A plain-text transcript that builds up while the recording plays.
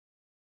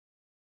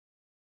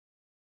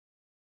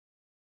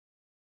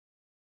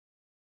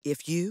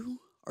If you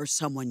or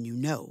someone you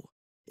know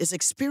is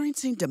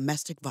experiencing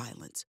domestic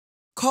violence,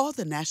 call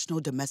the National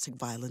Domestic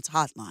Violence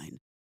Hotline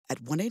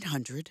at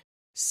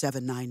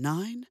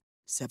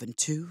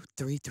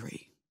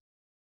 1-800-799-7233.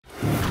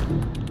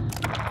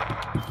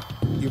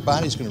 Your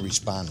body's going to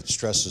respond.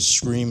 Stress is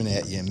screaming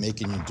at you and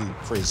making you do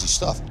crazy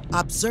stuff.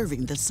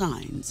 Observing the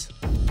signs.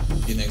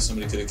 You think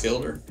somebody could have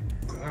killed her?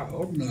 I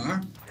hope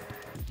not.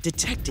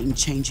 Detecting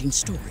changing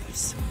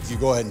stories. If you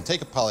go ahead and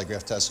take a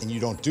polygraph test and you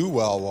don't do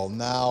well,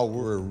 now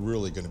we're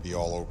really going to be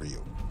all over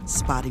you.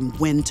 Spotting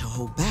when to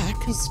hold back.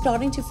 He's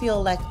starting to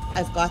feel like,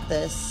 I've got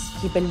this.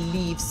 He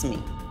believes me.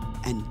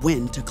 And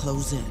when to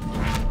close in.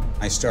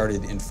 I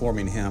started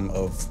informing him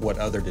of what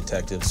other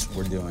detectives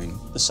were doing.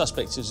 The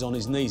suspect is on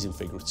his knees in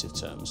figurative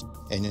terms.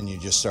 And then you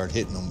just start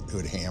hitting them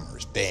with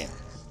hammers. Bam,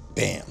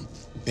 bam,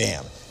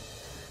 bam.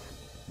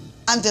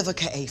 I'm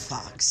Vivica A.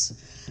 Fox.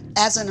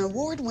 As an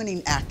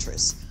award-winning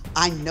actress,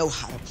 I know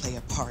how to play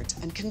a part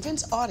and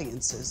convince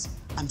audiences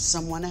I'm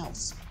someone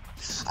else.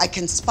 I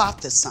can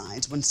spot the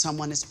signs when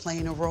someone is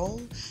playing a role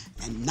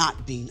and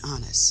not being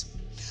honest.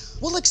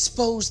 We'll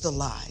expose the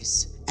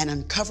lies and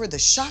uncover the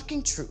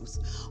shocking truth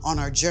on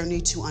our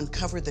journey to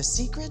uncover the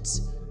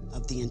secrets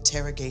of the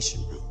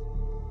interrogation room.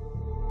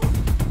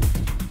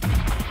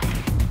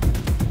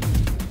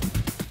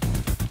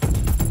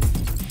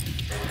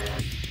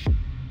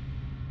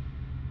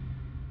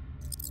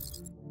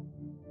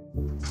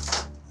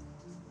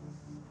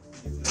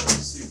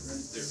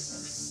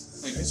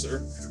 Thank you, sir.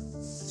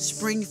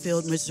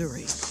 Springfield,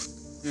 Missouri.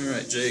 All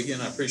right, Jay,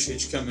 again, I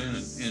appreciate you coming in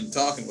and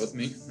talking with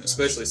me,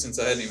 especially since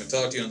I hadn't even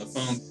talked to you on the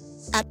phone.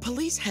 At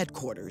police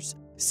headquarters,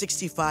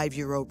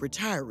 65-year-old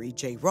retiree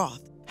Jay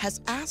Rothe has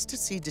asked to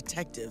see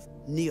Detective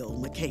Neil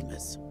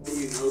McCamus. What do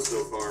you know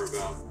so far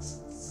about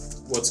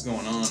what's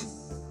going on?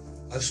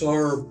 I saw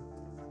her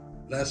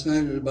last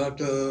night at about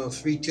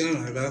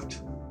 3:10. I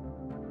left.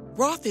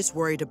 Rothe is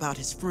worried about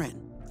his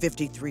friend,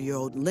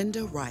 53-year-old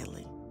Linda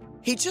Riley.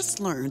 He just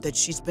learned that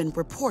she's been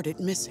reported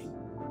missing.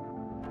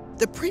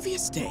 The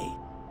previous day,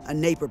 a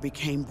neighbor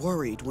became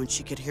worried when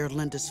she could hear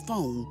Linda's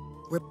phone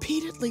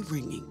repeatedly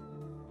ringing.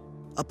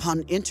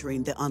 Upon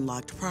entering the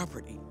unlocked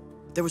property,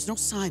 there was no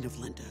sign of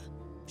Linda.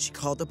 She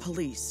called the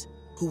police,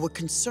 who were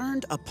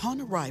concerned upon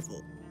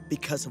arrival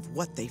because of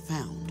what they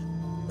found.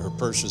 Her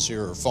purse is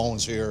here, her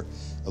phone's here.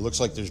 It looks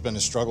like there's been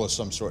a struggle of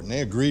some sort, and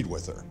they agreed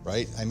with her,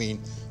 right? I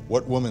mean,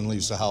 what woman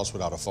leaves the house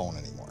without a phone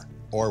anymore?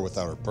 Or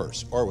without her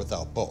purse, or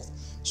without both?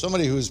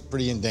 Somebody who's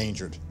pretty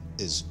endangered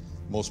is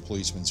most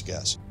policemen's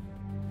guess.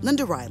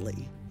 Linda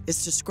Riley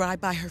is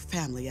described by her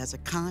family as a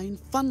kind,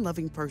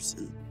 fun-loving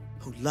person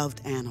who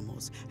loved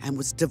animals and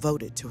was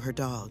devoted to her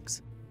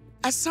dogs.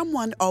 As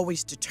someone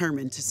always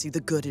determined to see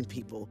the good in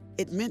people,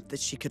 it meant that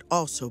she could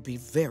also be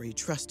very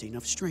trusting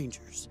of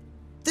strangers.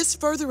 This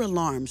further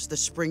alarms the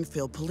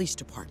Springfield Police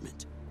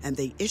Department, and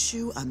they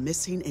issue a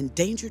missing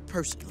endangered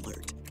person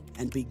alert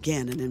and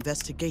began an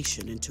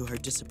investigation into her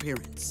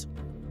disappearance.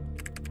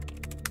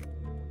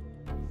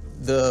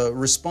 The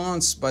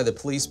response by the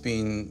police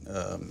being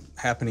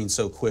happening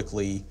so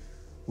quickly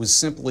was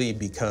simply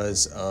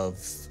because of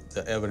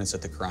the evidence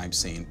at the crime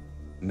scene.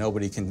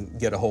 Nobody can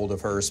get a hold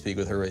of her, speak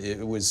with her.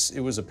 It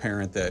was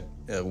apparent that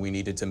we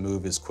needed to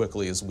move as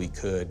quickly as we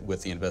could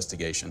with the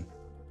investigation.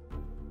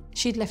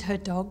 She'd left her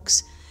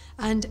dogs,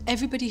 and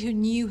everybody who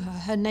knew her,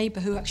 her neighbour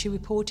who actually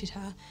reported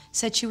her,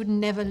 said she would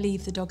never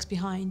leave the dogs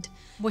behind.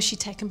 Was she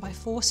taken by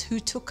force? Who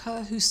took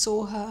her? Who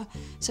saw her?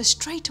 So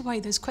straight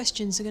away, those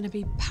questions are going to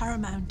be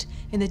paramount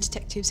in the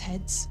detectives'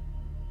 heads.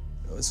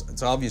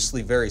 It's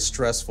obviously very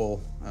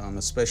stressful,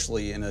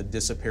 especially in a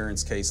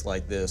disappearance case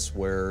like this,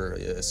 where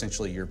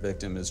essentially your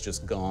victim is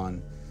just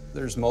gone.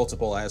 There's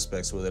multiple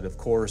aspects with it. Of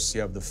course,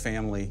 you have the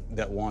family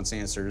that wants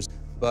answers,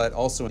 but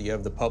also you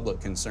have the public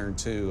concern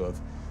too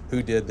of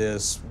who did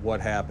this,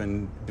 what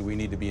happened, do we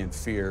need to be in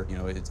fear? You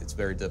know, it's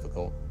very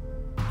difficult.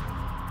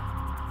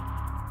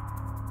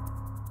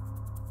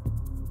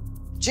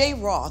 Jay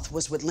Rothe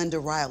was with Linda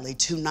Riley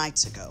 2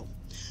 nights ago.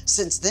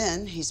 Since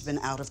then, he's been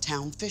out of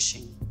town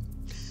fishing.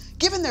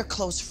 Given their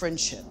close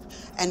friendship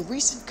and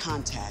recent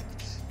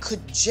contact,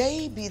 could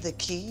Jay be the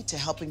key to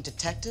helping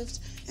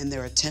detectives in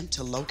their attempt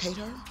to locate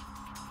her?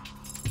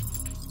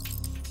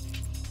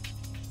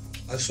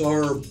 I saw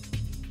her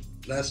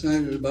last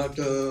night at about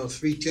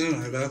 3:10.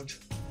 I left.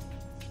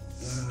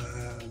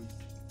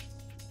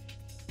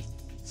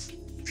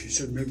 She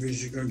said maybe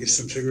she's going to get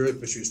some cigarettes,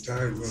 but she was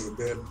tired and going to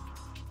bed.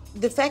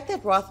 The fact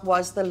that Rothe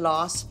was the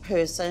last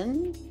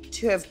person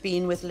to have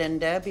been with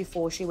Linda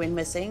before she went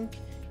missing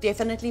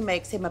definitely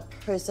makes him a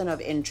person of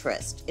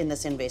interest in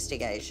this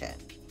investigation.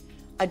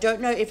 I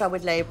don't know if I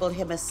would label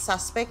him a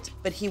suspect,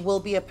 but he will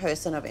be a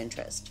person of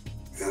interest.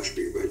 Asked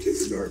me if I take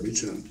the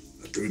garbage, and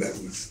I threw that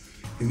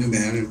in the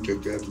van and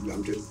took that and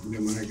dumped it. And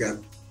then when I got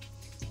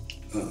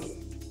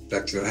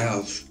back to the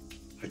house,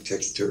 I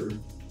texted her,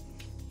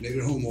 made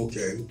it home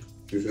okay,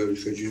 because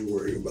she was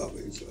worried about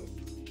me, so.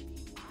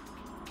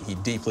 He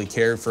deeply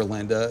cared for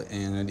Linda,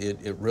 and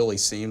it really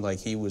seemed like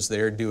he was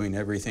there doing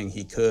everything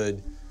he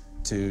could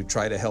to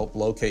try to help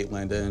locate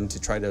Linda and to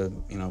try to,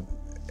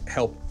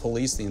 help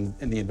police in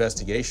the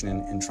investigation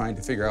and trying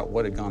to figure out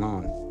what had gone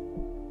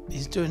on.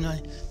 He's doing a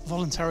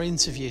voluntary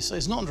interview, so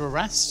he's not under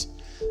arrest.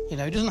 You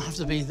know, he doesn't have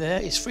to be there.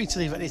 He's free to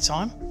leave at any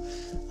time.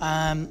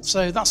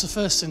 So that's the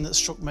first thing that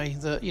struck me,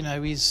 that, you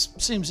know, he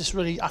seems this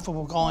really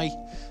affable guy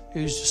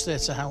who's just there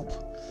to help.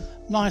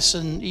 Nice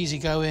and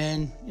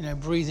easygoing, you know,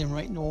 breathing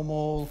rate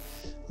normal,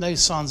 no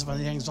signs of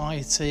any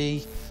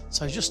anxiety.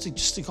 So just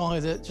a guy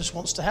that just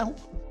wants to help.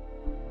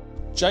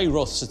 Jay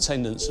Rothe's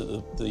attendance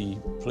at the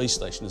police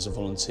station as a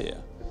volunteer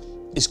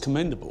is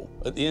commendable.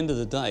 At the end of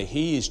the day,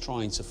 he is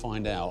trying to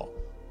find out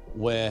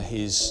where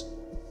his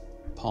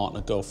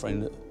partner,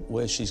 girlfriend,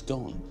 where she's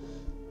gone.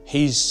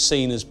 He's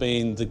seen as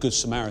being the Good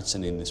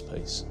Samaritan in this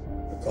piece.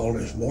 I called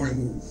this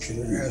morning, she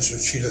didn't answer.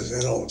 She does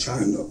that all the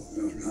time, though,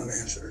 you know, not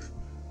answer.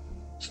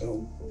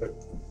 So, but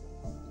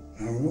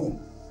I don't know.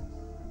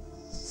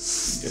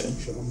 Okay.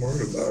 So I'm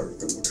worried about her.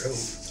 It would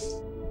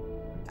help.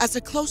 As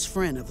a close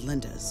friend of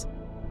Linda's,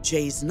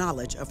 Jay's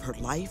knowledge of her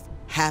life,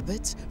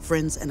 habits,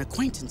 friends, and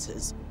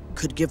acquaintances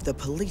could give the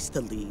police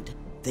the lead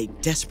they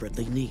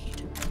desperately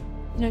need.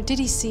 You know, did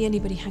he see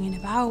anybody hanging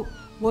about?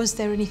 Was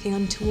there anything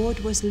untoward?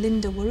 Was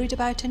Linda worried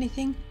about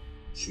anything?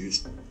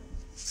 She's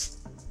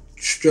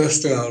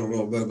stressed out a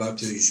little bit about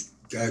these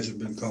guys that have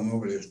been coming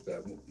over this,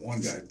 that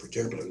one guy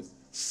particularly.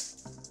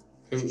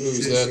 Who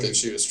was that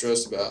she was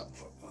stressed about?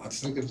 I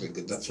think it's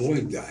the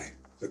Floyd guy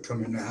that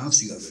come in the house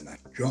the other night,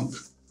 drunk.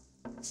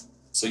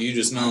 So you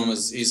just know him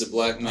as he's a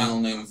black male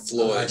named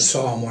Floyd. I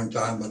saw him one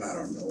time, but I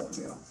don't know him,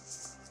 you know.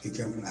 He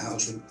came in the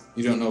house and...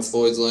 You don't know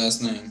Floyd's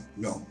last name?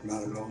 No,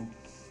 not at all.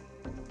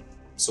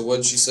 So what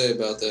did she say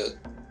about that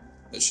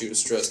she was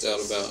stressed out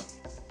about?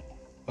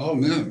 Oh,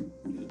 man.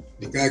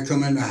 The guy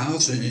come in the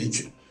house and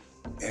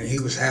he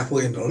was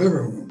halfway in the living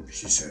room,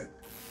 she said.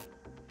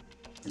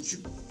 And she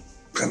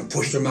kind of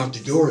pushed him out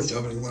the door and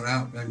stuff, and he went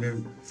out. And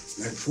then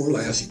night before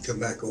last, he come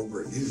back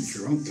over and he was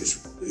drunk,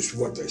 is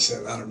what they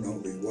said. I don't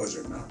know if he was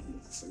or not.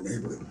 The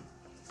neighbor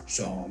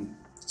saw him.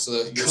 So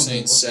that you're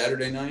saying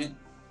Saturday night?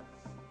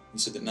 You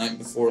said the night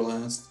before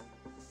last?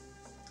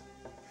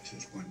 This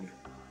is Monday.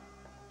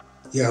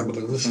 Yeah, but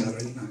it was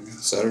Saturday night. Yeah.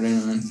 Saturday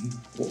night.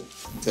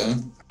 Okay.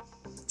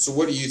 So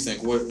what do you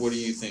think? What do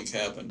you think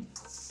happened?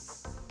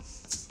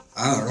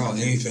 I don't know.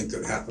 Anything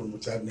could happen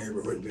with that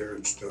neighborhood there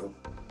and stuff.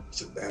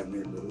 It's a bad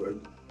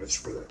neighborhood.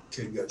 That's where that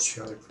kid got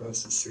shot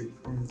across the street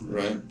from.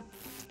 Right.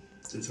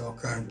 There's all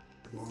kinds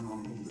of going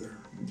on over there.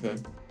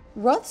 Okay.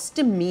 Roth's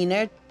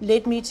demeanor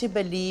led me to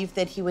believe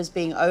that he was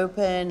being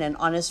open and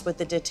honest with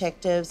the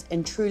detectives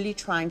and truly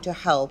trying to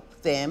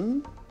help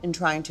them in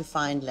trying to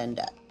find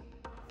Linda.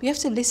 We have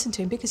to listen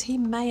to him because he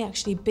may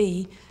actually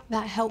be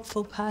that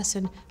helpful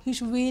person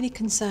who's really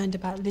concerned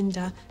about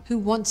Linda, who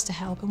wants to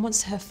help and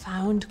wants her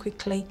found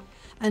quickly.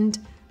 And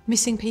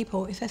missing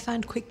people, if they're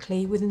found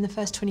quickly within the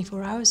first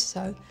 24 hours or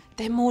so,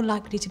 they're more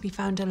likely to be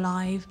found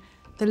alive.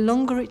 The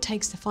longer it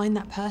takes to find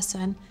that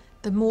person,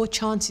 the more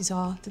chances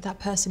are that that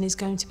person is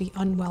going to be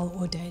unwell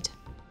or dead.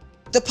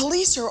 The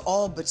police are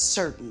all but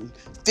certain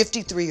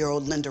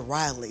 53-year-old Linda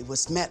Riley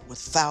was met with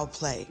foul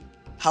play.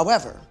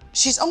 However,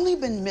 she's only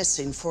been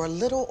missing for a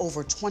little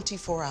over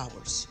 24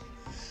 hours.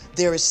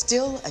 There is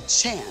still a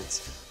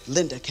chance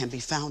Linda can be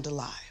found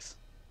alive.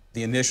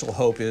 The initial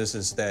hope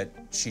is that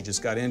she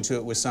just got into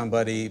it with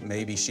somebody,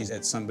 maybe she's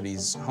at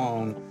somebody's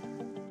home.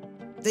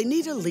 They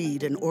need a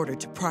lead in order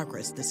to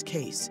progress this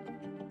case,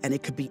 and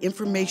it could be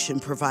information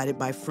provided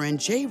by friend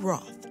Jay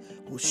Rothe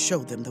will show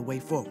them the way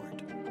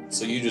forward.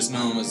 So you just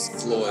know him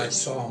as Floyd? I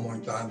saw him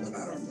one time, but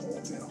I don't know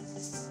him now.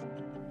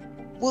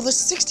 Will the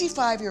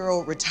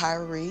 65-year-old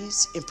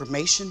retiree's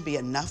information be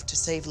enough to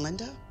save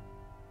Linda?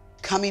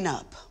 Coming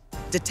up,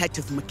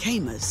 Detective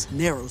McCamus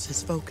narrows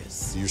his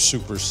focus. Your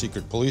super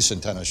secret police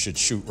antenna should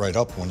shoot right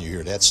up when you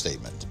hear that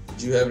statement.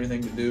 Did you have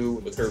anything to do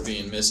with her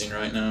being missing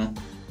right now?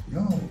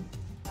 No.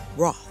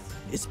 Rothe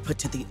is put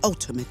to the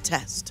ultimate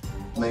test.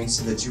 You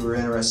said that you were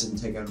interested in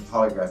taking a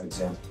polygraph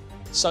exam.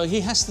 So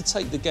he has to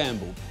take the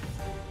gamble.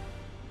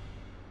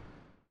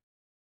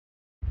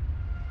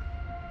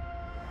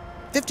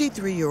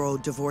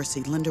 53-year-old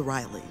divorcee Linda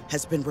Riley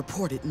has been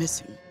reported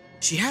missing.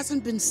 She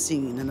hasn't been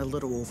seen in a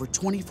little over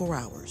 24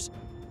 hours.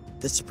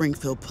 The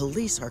Springfield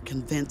police are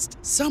convinced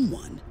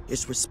someone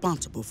is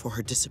responsible for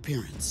her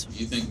disappearance.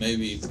 You think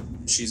maybe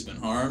she's been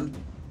harmed?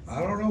 I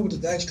don't know, but the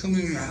guys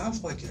coming in the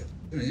house like that.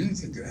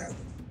 Anything could happen.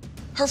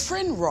 Her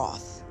friend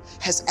Rothe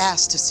has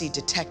asked to see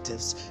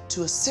detectives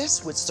to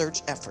assist with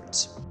search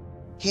efforts.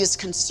 He is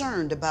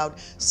concerned about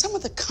some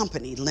of the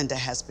company Linda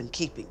has been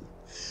keeping.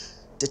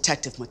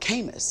 Detective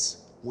McCamus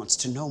wants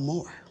to know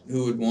more.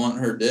 Who would want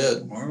her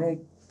dead? I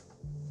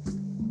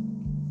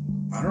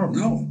don't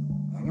know.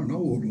 I don't know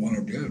who would want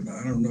her dead, but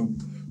I don't know.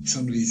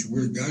 Some of these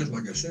weird guys,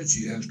 like I said,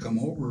 she has come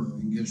over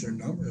and gives her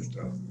number and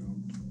stuff. You know.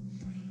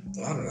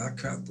 A lot of that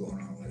crap going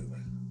on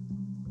lately.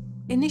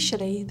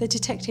 Initially, the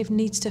detective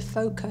needs to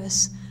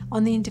focus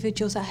on the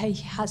individuals that he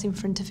has in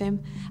front of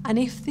him, and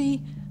if the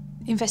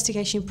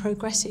investigation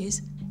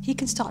progresses, he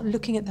can start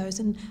looking at those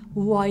and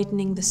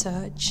widening the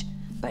search.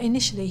 But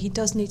initially, he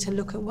does need to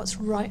look at what's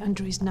right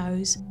under his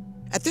nose.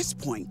 At this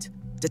point,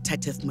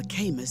 Detective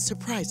McCamus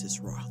surprises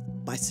Roth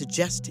by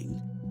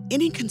suggesting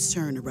any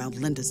concern around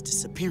Linda's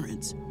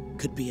disappearance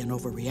could be an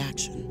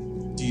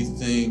overreaction. Do you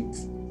think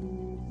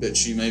that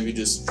she maybe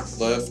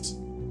just left?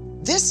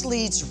 This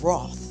leads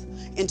Roth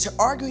into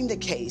arguing the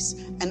case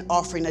and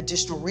offering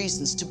additional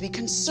reasons to be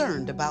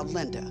concerned about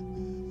Linda.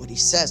 What he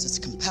says is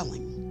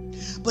compelling,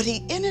 but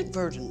he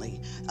inadvertently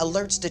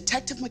alerts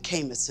Detective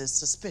McCamus'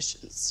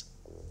 suspicions.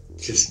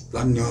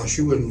 No,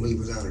 she wouldn't leave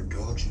without her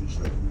dogs and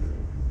stuff.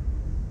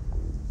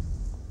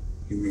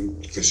 You mean,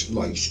 because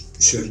like she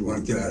said, she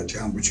wanted to get out of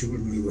town, but she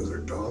wouldn't leave with her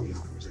dogs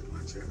or anything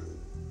like that.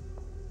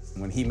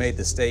 When he made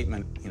the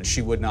statement,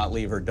 she would not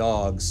leave her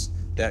dogs,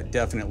 that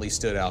definitely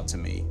stood out to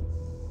me.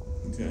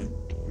 Okay.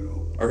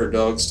 Are her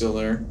dogs still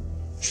there?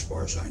 As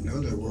far as I know,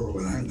 they were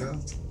when I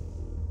left.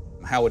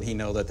 How would he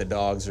know that the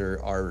dogs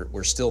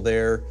were still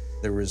there?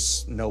 There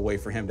was no way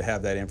for him to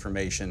have that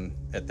information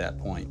at that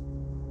point.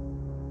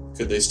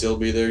 Could they still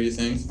be there, you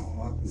think?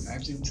 Oh, I can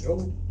imagine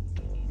so.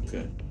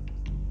 Okay.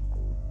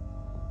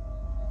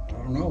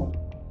 I don't know.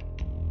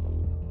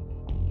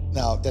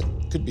 Now, that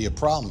could be a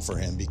problem for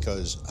him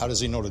because how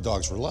does he know the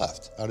dogs were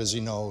left? How does he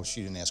know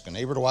she didn't ask a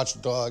neighbor to watch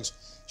the dogs?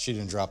 She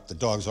didn't drop the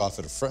dogs off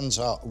at a friend's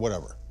house,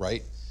 whatever,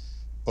 right?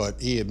 But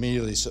he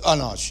immediately said, oh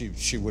no,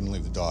 she wouldn't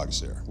leave the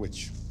dogs there,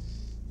 which,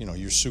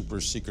 your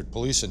super secret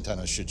police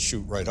antenna should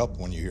shoot right up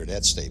when you hear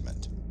that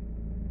statement.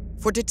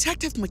 For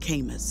Detective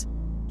McCamus,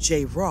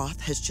 Jay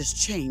Rothe has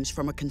just changed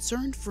from a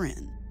concerned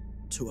friend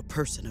to a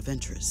person of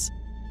interest.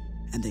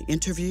 And the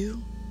interview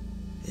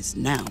is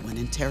now an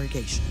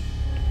interrogation.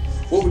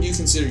 What would you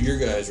consider your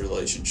guys'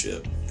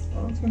 relationship?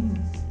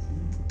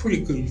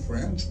 Pretty good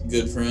friends.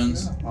 Good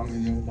friends? Yeah. I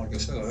mean, like I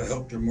said, I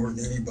helped her more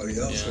than anybody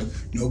else. Yeah.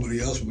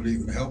 Nobody else would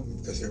even help him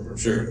because they were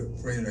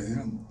afraid of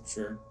him.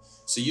 Sure.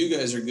 So you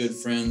guys are good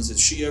friends. Has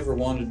she ever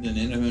wanted an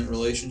intimate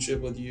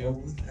relationship with you? Oh,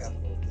 we've had a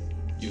little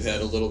bit. You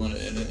had a little bit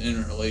of an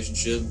intimate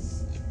relationship?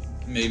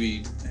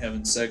 Maybe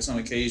having sex on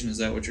occasion? Is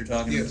that what you're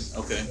talking yes.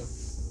 about? Okay.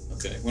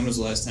 Okay. When was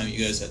the last time you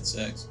guys had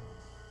sex?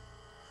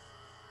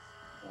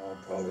 Oh,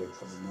 probably a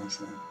couple months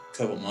now. A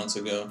couple months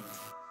ago.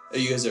 Have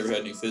you guys ever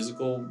had any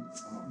physical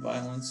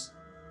violence?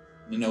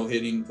 No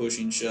hitting,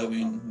 pushing,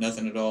 shoving,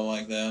 nothing at all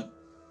like that?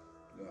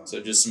 No.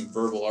 So just some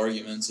verbal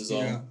arguments is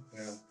all? Yeah.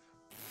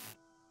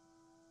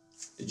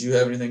 Did you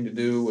have anything to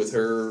do with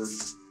her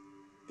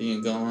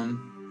being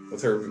gone?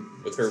 With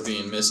her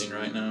being missing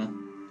right now?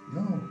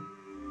 No.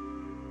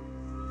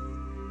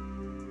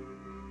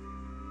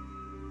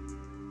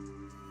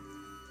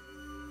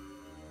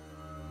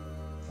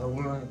 I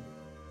want.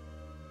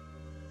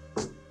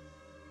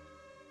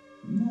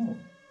 No.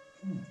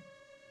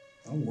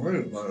 I'm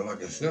worried about it,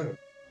 like I said.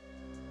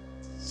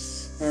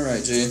 All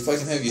right, Jay, if I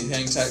can have you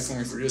hang tight for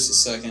me for just a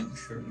second.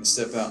 Sure. I'm going to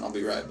step out and I'll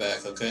be right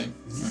back, okay?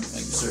 Mm-hmm. All right,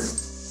 thank you,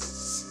 sir.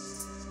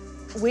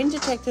 When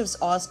detectives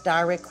ask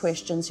direct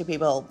questions to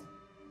people,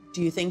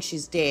 do you think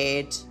she's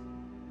dead?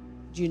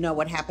 Do you know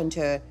what happened to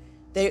her?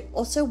 They're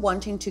also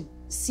wanting to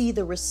see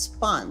the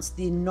response,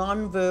 the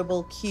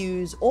non-verbal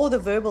cues or the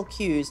verbal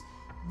cues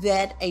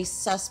that a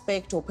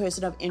suspect or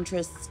person of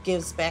interest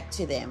gives back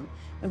to them.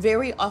 And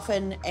very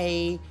often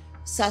a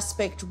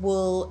suspect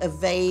will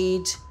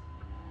evade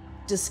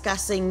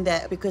discussing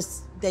that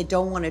because they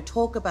don't want to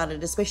talk about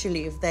it,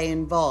 especially if they're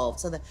involved.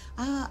 So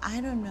I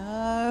don't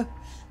know.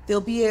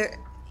 There'll be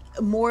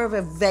more of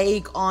a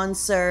vague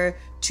answer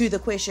to the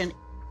question.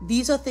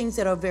 These are things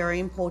that are very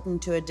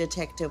important to a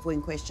detective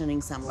when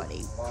questioning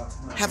somebody.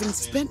 Having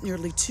spent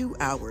nearly 2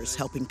 hours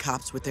helping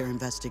cops with their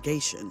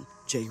investigation,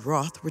 Jay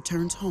Rothe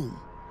returns home.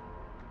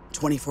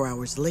 24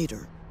 hours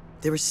later,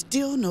 there is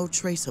still no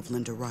trace of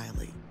Linda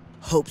Riley.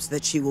 Hopes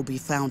that she will be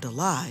found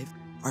alive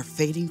are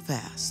fading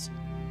fast.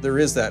 There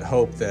is that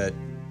hope that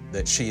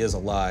she is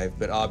alive,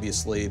 but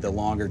obviously the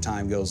longer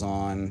time goes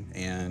on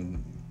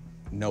and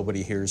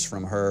nobody hears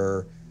from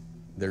her,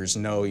 there's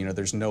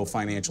no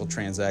financial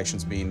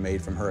transactions being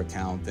made from her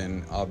account,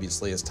 then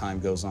obviously as time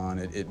goes on,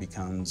 it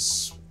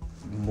becomes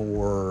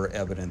more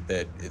evident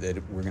that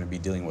we're going to be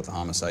dealing with a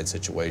homicide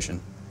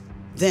situation.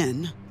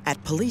 Then,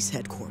 at police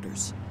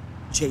headquarters,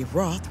 Jay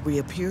Rothe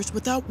reappears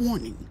without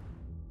warning.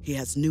 He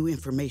has new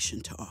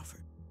information to offer.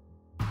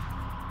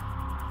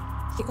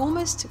 It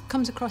almost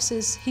comes across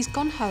as he's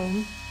gone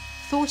home,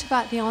 thought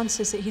about the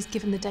answers that he's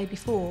given the day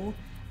before,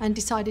 and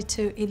decided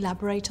to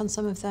elaborate on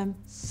some of them.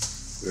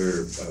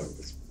 There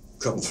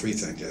are three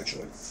things,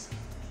 actually.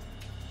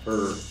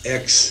 Her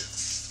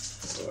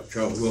ex,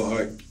 Charles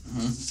Wilhite,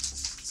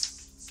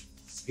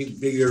 he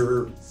beat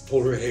her,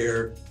 pulled her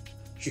hair.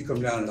 She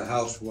come down to the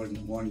house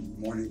one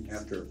morning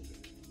after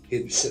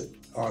he'd sit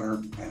on her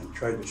and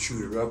tried to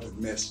shoot her up and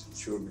missed and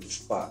showed me the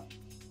spot.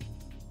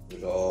 It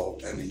was all,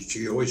 and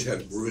she always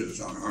had bruises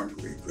on her arms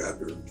where he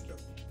grabbed her and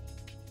stuff.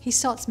 He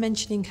starts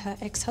mentioning her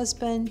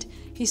ex-husband.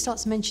 He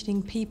starts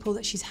mentioning people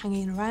that she's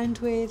hanging around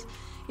with.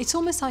 It's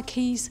almost like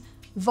he's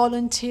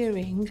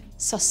volunteering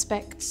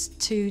suspects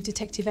to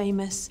Detective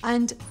Amos.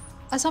 And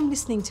as I'm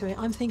listening to it,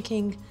 I'm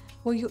thinking,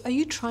 well, are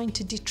you trying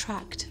to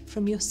detract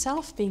from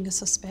yourself being a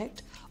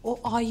suspect? or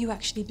are you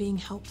actually being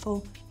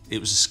helpful? It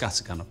was a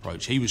scattergun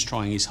approach. He was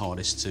trying his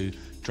hardest to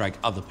drag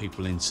other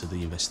people into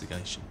the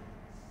investigation.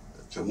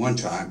 So one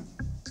time,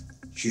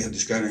 she had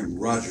this guy named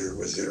Roger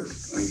was there,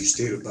 and he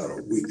stayed about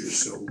a week or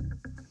so.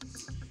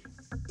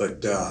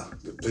 But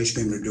the police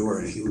came to the door,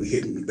 and he was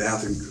hid in the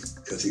bathroom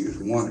because he was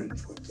wanted,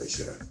 is what they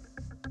said.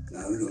 And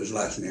I don't know his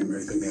last name or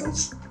anything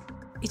else.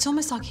 It's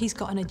almost like he's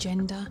got an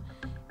agenda.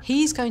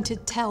 He's going to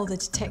tell the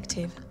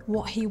detective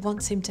what he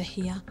wants him to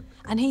hear,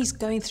 and he's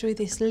going through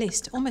this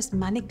list almost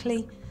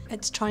manically.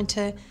 It's trying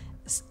to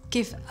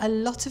give a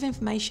lot of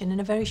information in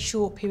a very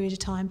short period of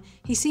time.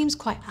 He seems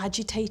quite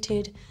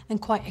agitated and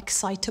quite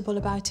excitable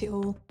about it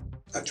all.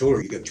 I told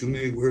her, you got too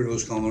many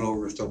weirdos coming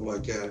over and stuff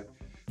like that.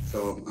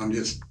 So I'm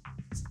just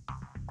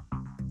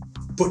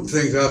putting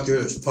things out there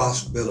as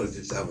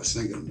possibilities I was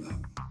thinking about.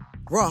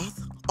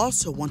 Roth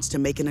also wants to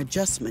make an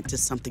adjustment to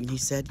something he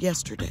said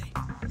yesterday.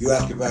 You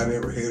asked if I'd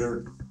ever hit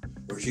her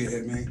or she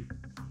hit me.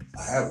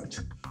 I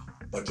haven't.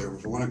 But there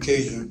was one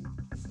occasion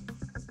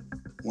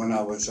when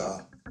I was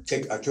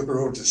I took her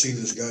over to see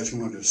this guy she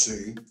wanted to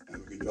see,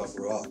 and we could drop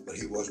her off, but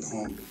he wasn't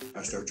home.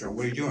 I started telling her,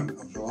 what are you doing?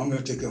 I said, well, I'm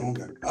going to take you home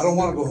then. I don't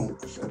want to go home.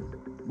 I said,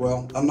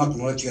 well, I'm not going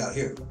to let you out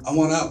here. I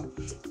want out.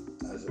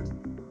 I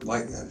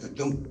said,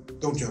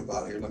 don't jump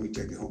out here. Let me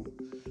take you home.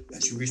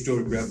 And she reached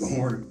over to grab the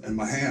horn, and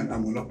my hand, I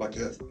went up like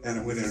this, and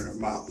it went in her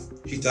mouth.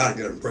 She thought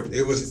it got her purpose.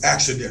 It was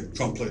accident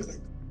completely.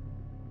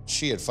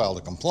 She had filed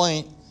a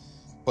complaint,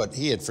 but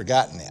he had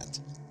forgotten that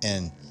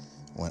and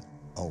went,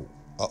 oh,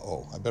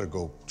 I better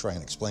go try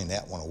and explain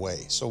that one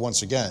away. So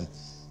once again,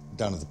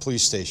 down at the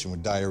police station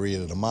with diarrhea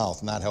to the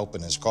mouth, not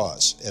helping his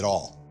cause at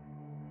all.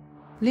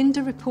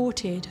 Linda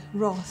reported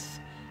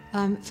Roth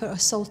for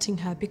assaulting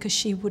her because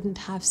she wouldn't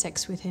have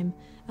sex with him,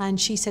 and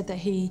she said that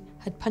he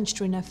had punched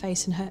her in her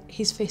face and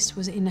his fist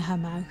was in her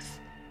mouth.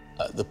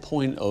 At the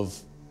point of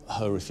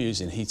her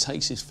refusing, he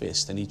takes his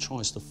fist and he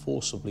tries to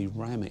forcibly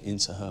ram it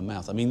into her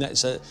mouth. I mean,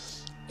 that's an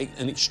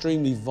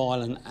extremely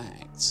violent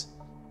act.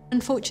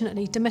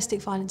 Unfortunately,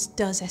 domestic violence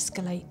does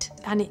escalate,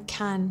 and it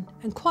can,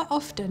 and quite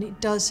often it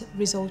does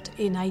result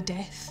in a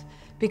death,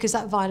 because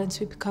that violence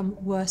will become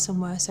worse and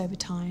worse over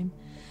time.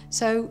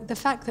 So the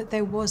fact that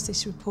there was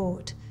this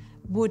report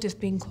would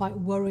have been quite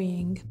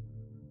worrying.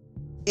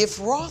 If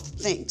Roth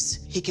thinks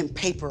he can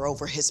paper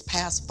over his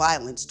past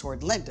violence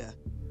toward Linda,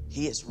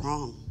 he is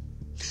wrong.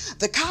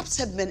 The cops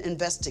have been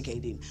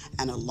investigating,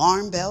 and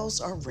alarm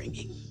bells are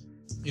ringing.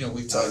 You know,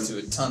 we've talked to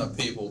a ton of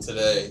people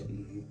today,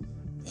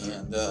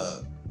 and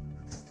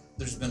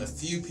there's been a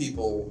few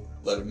people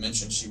that have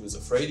mentioned she was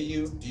afraid of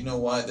you. Do you know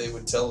why they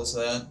would tell us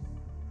that?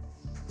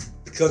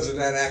 Because of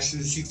that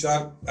accident, she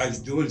thought I was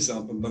doing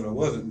something, but I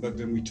wasn't. But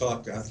then we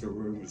talked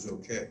afterward, it was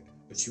okay.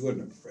 But she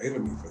wasn't afraid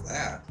of me for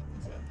that.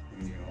 Okay.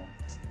 You know.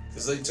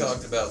 Because they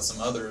talked about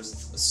some other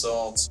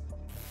assaults.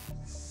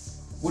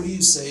 What do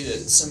you say to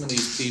some of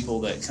these people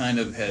that kind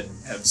of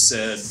have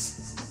said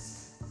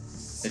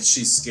that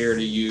she's scared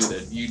of you,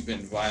 that you've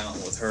been violent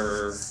with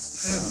her?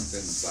 I haven't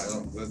been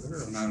violent with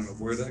her, and I don't know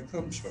where that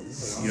comes from.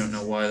 Really. You don't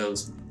know why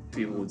those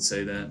people would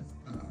say that?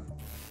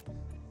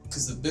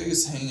 Because the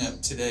biggest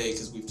hang-up today,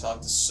 because we've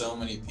talked to so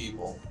many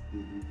people,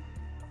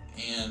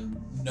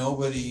 and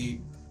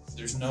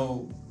there's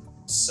no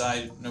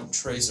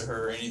trace of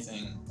her or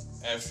anything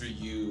after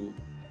you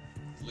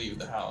leave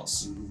the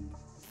house,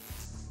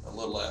 a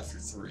little after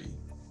 3.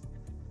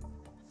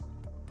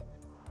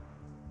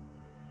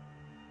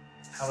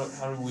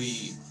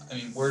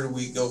 Where do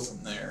we go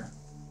from there?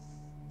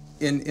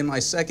 In my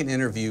second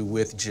interview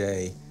with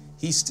Jay,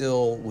 he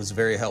still was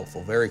very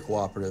helpful, very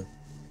cooperative.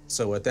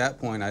 So at that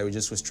point, I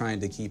just was trying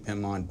to keep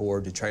him on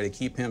board, to try to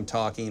keep him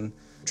talking,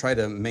 try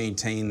to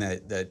maintain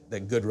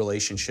that good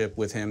relationship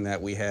with him that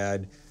we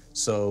had,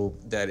 so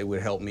that it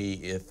would help me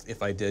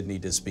if I did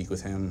need to speak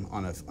with him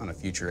on a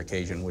future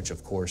occasion, which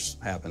of course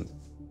happened.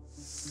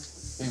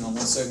 Hang on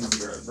one second,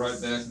 we'll be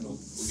right back, and we'll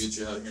get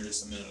you out of here in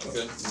just a minute,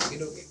 okay?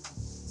 Okay.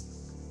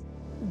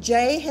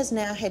 Jay has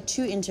now had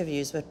 2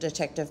 interviews with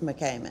Detective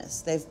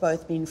McCamus. They've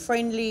both been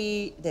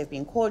friendly, they've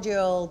been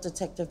cordial.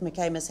 Detective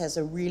McCamus has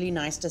a really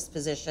nice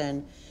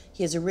disposition.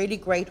 He has a really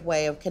great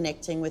way of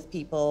connecting with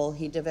people.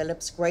 He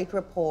develops great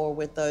rapport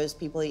with those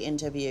people he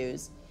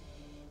interviews.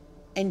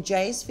 And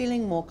Jay's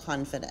feeling more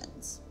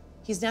confident.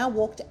 He's now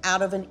walked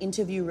out of an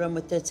interview room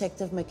with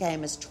Detective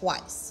McCamus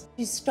twice.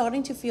 He's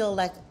starting to feel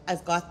like,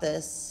 I've got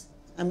this,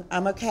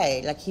 I'm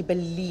okay, like he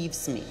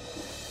believes me.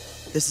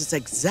 This is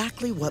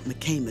exactly what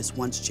McCamus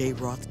wants Jay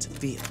Rothe to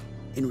feel.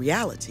 In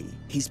reality,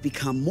 he's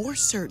become more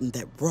certain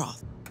that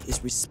Rothe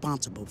is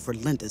responsible for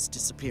Linda's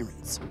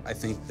disappearance. I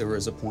think there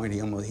was a point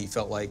he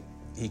felt like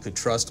he could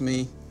trust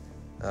me,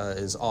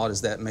 as odd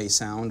as that may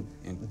sound,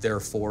 and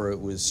therefore it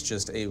was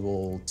just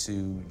able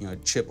to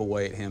chip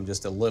away at him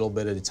just a little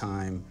bit at a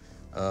time,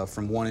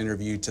 from one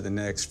interview to the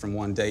next, from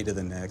one day to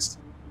the next.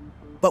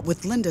 But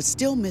with Linda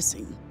still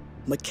missing,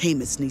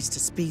 McCamus needs to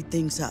speed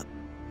things up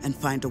and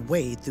find a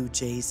way through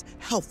Jay's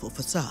helpful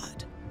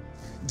facade.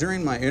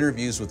 During my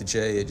interviews with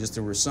Jay,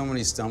 there were so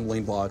many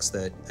stumbling blocks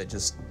that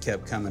just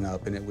kept coming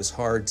up, and it was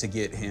hard to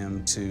get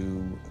him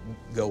to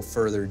go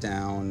further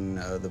down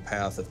the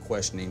path of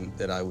questioning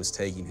that I was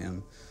taking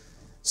him.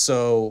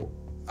 So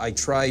I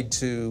tried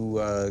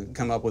to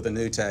come up with a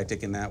new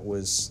tactic, and that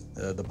was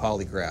the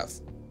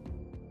polygraph.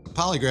 A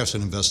polygraph's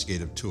an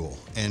investigative tool,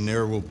 and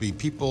there will be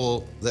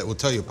people that will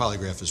tell you a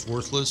polygraph is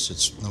worthless,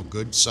 it's no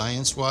good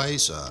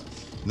science-wise,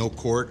 no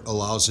court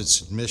allows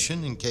its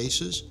admission in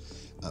cases.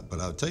 But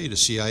I'll tell you, the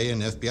CIA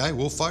and FBI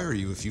will fire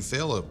you if you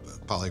fail a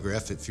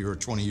polygraph, if you're a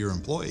 20-year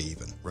employee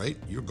even, right?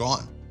 You're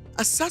gone.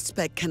 A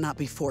suspect cannot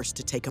be forced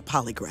to take a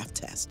polygraph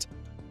test,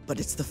 but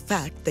it's the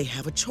fact they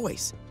have a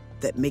choice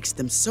that makes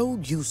them so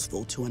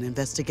useful to an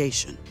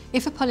investigation.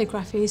 If a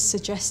polygraph is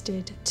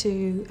suggested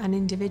to an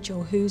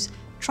individual who's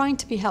trying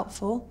to be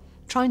helpful,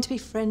 trying to be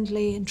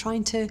friendly, and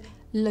trying to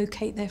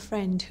locate their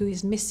friend who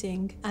is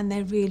missing and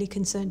they're really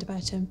concerned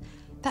about him,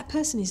 that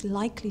person is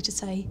likely to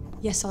say,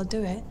 yes, I'll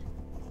do it.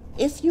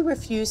 If you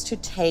refuse to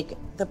take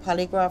the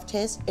polygraph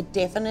test, it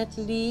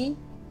definitely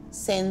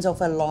sends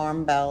off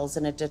alarm bells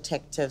in a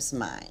detective's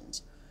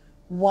mind.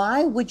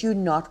 Why would you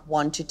not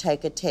want to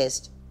take a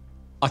test?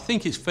 I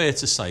think it's fair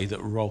to say that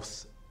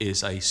Rothe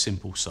is a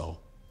simple soul.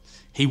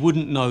 He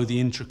wouldn't know the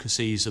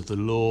intricacies of the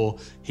law.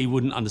 He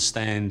wouldn't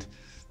understand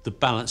the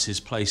balances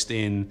placed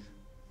in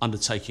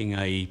undertaking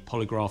a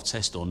polygraph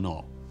test or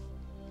not.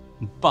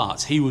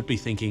 But he would be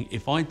thinking,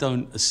 if I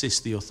don't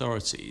assist the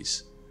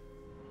authorities,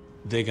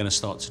 they're going to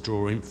start to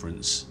draw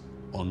inference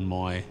on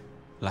my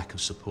lack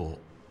of support.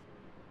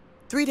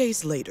 3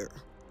 days later,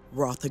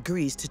 Rothe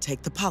agrees to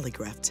take the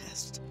polygraph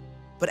test.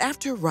 But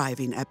after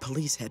arriving at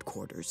police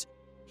headquarters,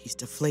 he's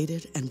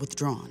deflated and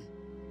withdrawn.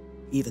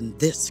 Even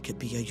this could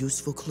be a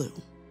useful clue.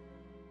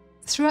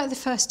 Throughout the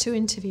first 2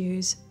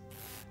 interviews,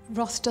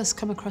 Rothe does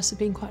come across as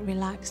being quite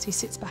relaxed. He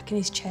sits back in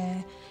his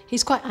chair.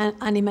 He's quite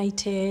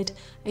animated,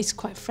 he's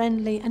quite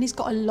friendly, and he's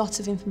got a lot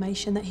of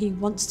information that he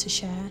wants to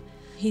share.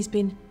 He's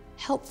been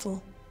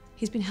helpful.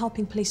 He's been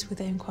helping police with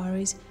their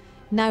inquiries.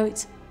 Now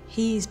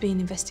he's being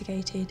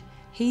investigated.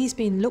 He's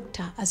been looked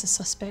at as a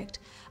suspect.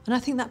 And I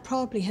think that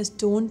probably has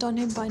dawned on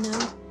him by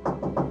now.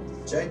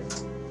 Jay,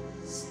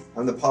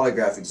 I'm the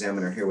polygraph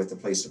examiner here with the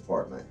police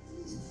department.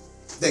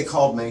 They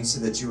called me and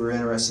said that you were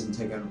interested in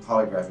taking a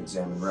polygraph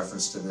exam in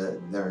reference to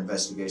their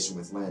investigation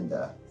with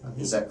Linda.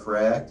 Is that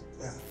correct?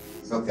 Yeah.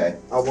 Okay,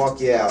 I'll walk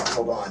you out.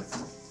 Hold on.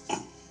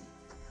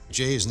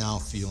 Jay is now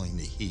feeling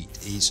the heat.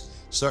 He's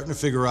starting to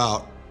figure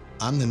out,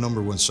 I'm the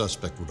 #1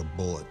 suspect with a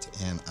bullet,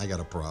 and I got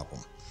a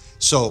problem.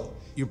 So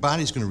your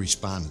body's going to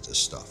respond to this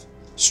stuff.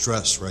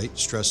 Stress, right?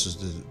 Stress is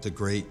the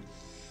great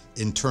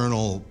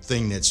internal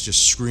thing that's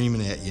just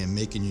screaming at you and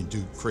making you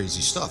do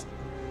crazy stuff.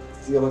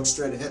 If you look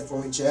straight ahead for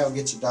me, Jay, I'll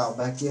get you dialed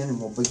back in and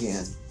we'll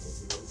begin.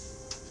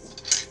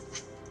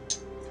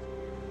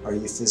 Are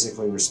you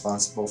physically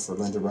responsible for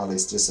Linda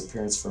Riley's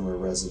disappearance from her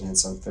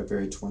residence on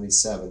February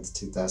 27th,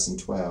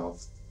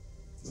 2012?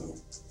 No.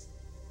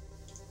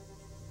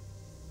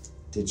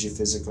 Did you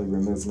physically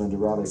remove Linda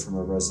Riley from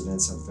her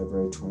residence on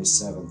February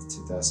 27th,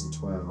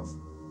 2012?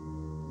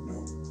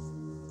 No.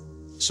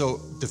 So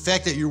the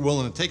fact that you're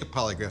willing to take a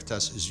polygraph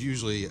test is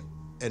usually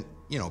an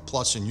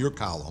plus in your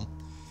column.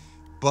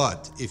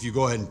 But if you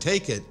go ahead and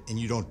take it and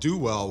you don't do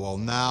well,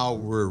 now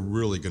we're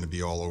really going to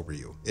be all over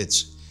you.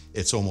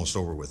 It's almost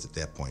over with at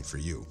that point for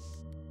you.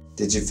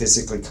 Did you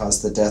physically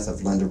cause the death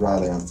of Linda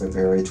Riley on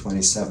February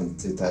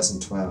 27th,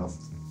 2012?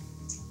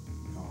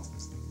 No.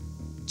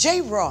 Jay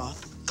Rothe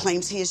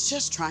claims he is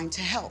just trying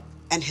to help,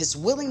 and his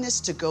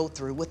willingness to go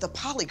through with the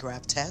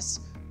polygraph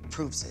test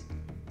proves it.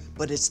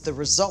 But it's the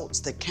results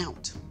that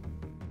count.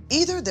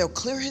 Either they'll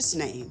clear his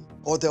name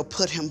or they'll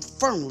put him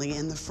firmly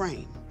in the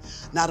frame,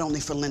 not only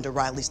for Linda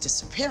Riley's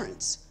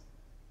disappearance,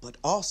 but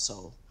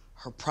also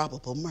her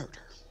probable murder.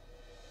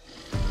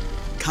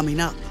 Coming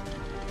up,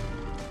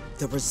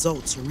 the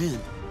results are in.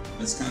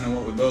 That's kind of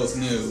what we both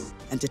knew.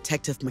 And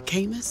Detective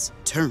McCamus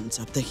turns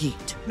up the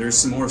heat. There's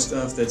some more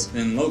stuff that's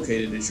been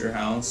located at your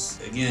house.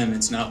 Again,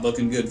 it's not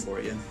looking good for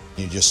you.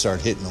 You just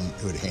start hitting them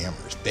with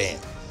hammers. Bam,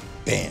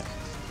 bam,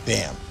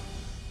 bam.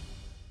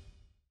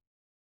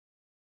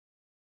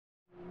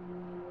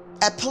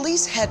 At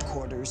police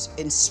headquarters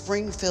in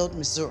Springfield,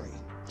 Missouri,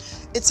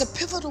 it's a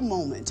pivotal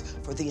moment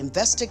for the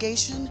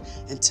investigation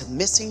into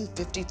missing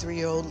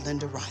 53-year-old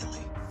Linda Riley.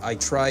 I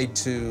tried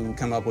to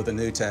come up with a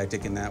new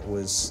tactic, and that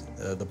was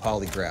the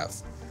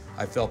polygraph.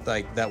 I felt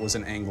like that was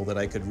an angle that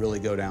I could really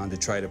go down to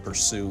try to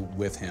pursue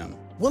with him.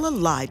 Will a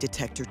lie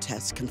detector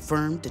test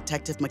confirm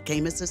Detective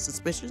McCamus'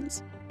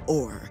 suspicions?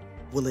 Or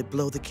will it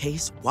blow the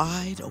case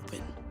wide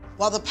open?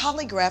 While the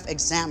polygraph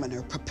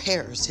examiner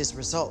prepares his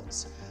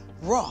results,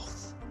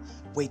 Rothe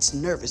waits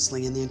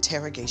nervously in the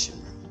interrogation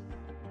room.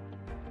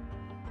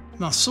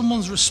 Now,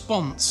 someone's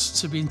response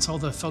to being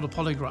told they failed a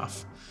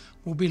polygraph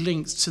will be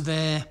linked to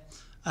their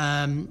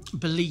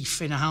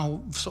belief in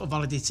how sort of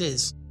valid it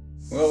is.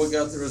 Well, we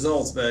got the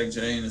results back,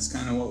 Jay, and it's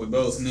kind of what we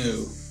both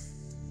knew.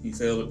 You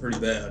failed it pretty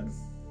bad.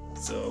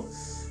 So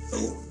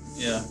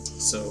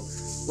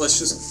let's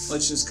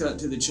just cut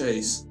to the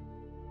chase.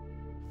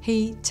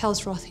 He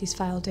tells Rothe he's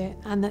failed it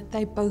and that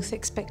they both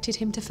expected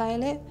him to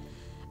fail it.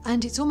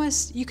 And it's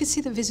almost, you could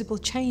see the visible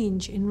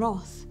change in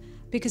Rothe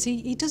because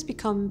he does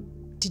become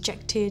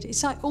dejected.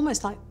 It's like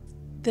almost like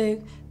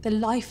the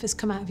life has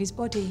come out of his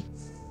body.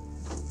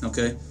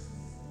 Okay.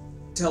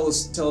 Tell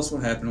us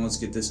what happened. Let's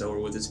get this over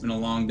with. It's been a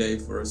long day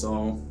for us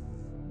all.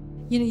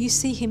 You know, you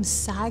see him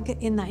sag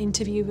in that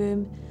interview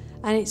room,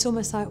 and it's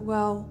almost like,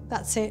 well,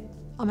 that's it.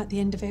 I'm at the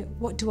end of it.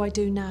 What do I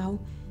do now?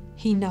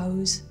 He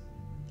knows.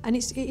 And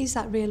it is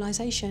that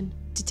realisation.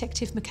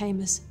 Detective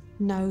McCamus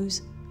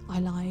knows I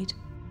lied.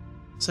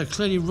 So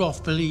clearly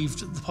Rothe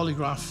believed the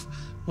polygraph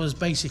was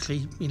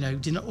basically, you know,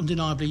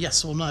 undeniably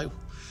yes or no.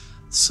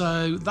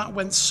 So that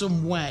went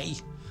some way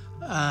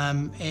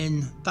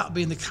in that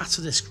being the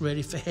catalyst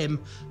really for him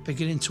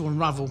beginning to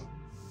unravel.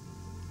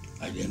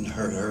 I didn't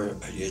hurt her,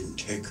 I didn't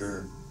take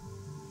her.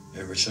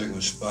 Everything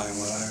was fine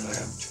when I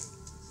left.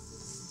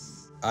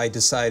 I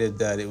decided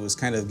that it was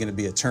kind of going to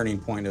be a turning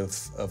point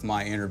of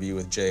my interview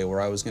with Jay,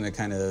 where I was going to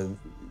kind of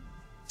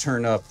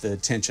turn up the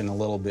tension a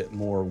little bit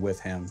more with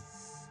him.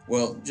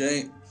 Well,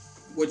 Jay,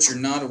 what you're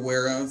not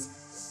aware of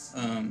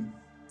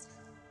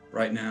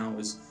right now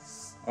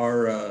is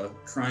our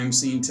crime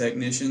scene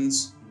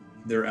technicians,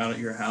 they're out at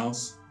your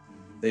house.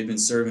 They've been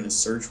serving a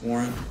search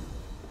warrant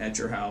at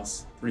your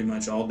house pretty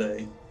much all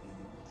day.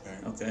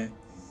 Okay?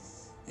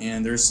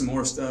 And there's some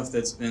more stuff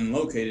that's been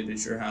located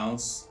at your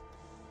house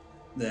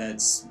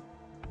that's,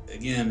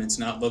 again, it's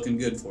not looking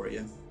good for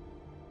you.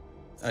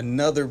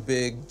 Another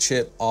big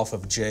chip off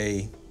of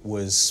Jay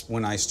was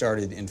when I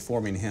started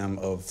informing him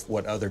of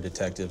what other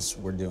detectives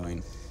were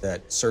doing,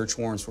 that search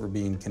warrants were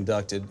being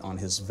conducted on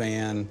his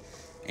van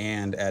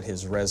and at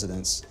his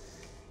residence.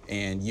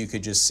 And you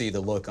could just see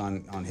the look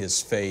on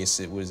his face.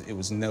 It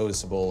was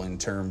noticeable in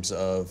terms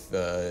of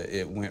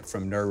it went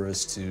from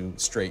nervous to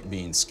straight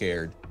being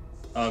scared.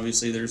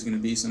 Obviously, there's going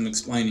to be some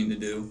explaining to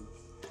do.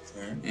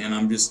 And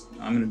I'm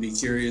going to be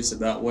curious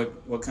about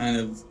what kind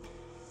of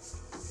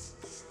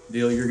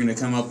deal you're going to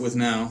come up with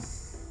now.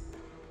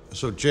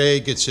 So Jay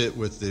gets hit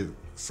with the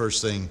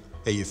first thing,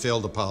 hey, you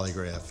failed a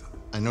polygraph.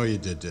 I know you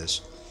did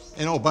this.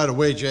 And oh, by the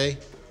way, Jay,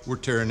 we're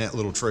tearing that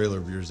little trailer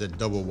of yours, that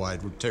double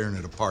wide, we're tearing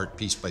it apart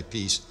piece by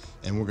piece,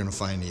 and we're going to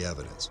find the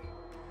evidence.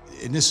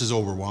 And this is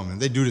overwhelming.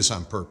 They do this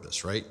on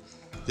purpose, right?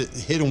 They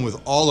hit them with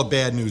all the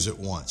bad news at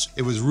once.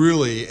 It was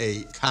really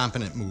a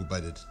competent move by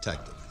the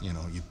detective. You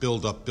know, you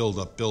build up,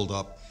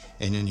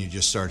 and then you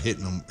just start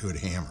hitting them with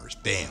hammers.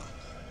 Bam,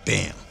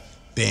 bam,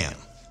 bam.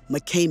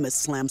 McCamus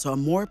slams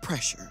on more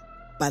pressure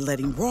by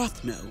letting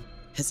Rothe know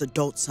his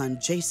adult son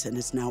Jason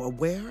is now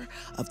aware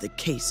of the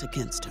case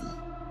against him.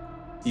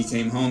 He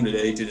came home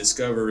today to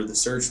discover the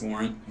search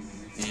warrant,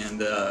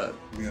 and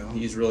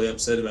he's really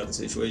upset about the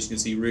situation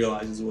because he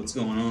realizes what's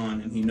going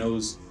on, and he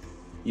knows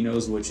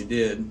what you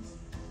did.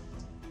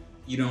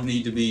 You don't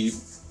need to be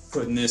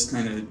putting this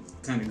kind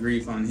of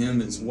grief on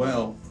him as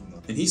well.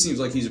 And he seems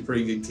like he's a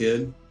pretty good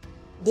kid.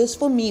 This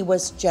for me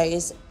was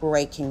Jay's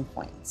breaking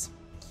point.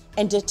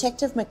 And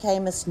Detective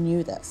McCamus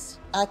knew this.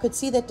 I could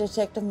see that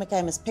Detective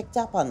McCamus picked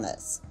up on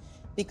this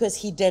because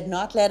he did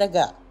not let her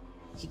go.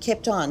 He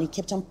kept on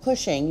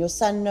pushing. Your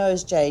son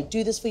knows, Jay.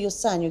 Do this for your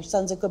son. Your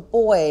son's a good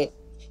boy.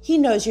 He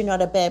knows you're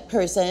not a bad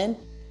person.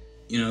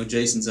 You know,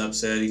 Jason's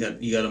upset.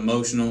 He got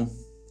emotional.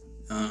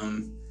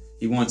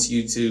 He wants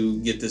you to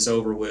get this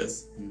over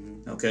with,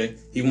 okay?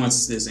 He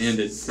wants this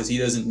ended because he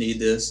doesn't need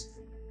this.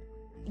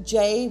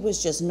 Jay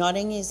was just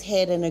nodding his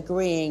head and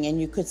agreeing,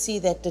 and you could see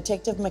that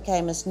Detective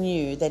McCamus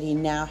knew that he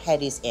now had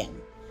his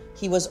end.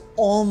 He was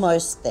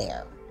almost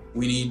there.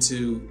 We need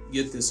to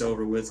get this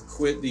over with,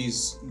 quit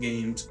these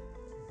games.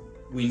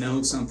 We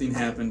know something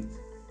happened.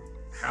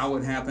 How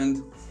it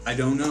happened, I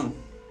don't know.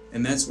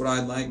 And that's what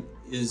I'd like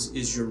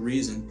is your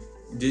reason.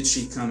 Did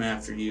she come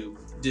after you?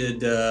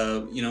 Did,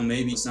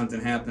 maybe something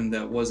happened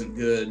that wasn't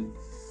good?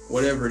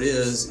 Whatever it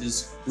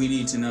is we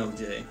need to know,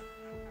 Jay.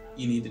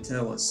 You need to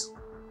tell us.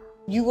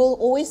 You will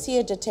always see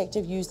a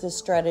detective use this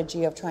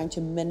strategy of trying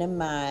to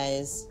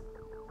minimize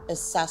a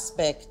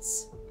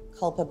suspect's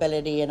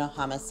culpability in a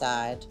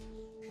homicide.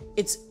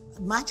 It's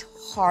much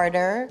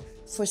harder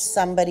for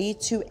somebody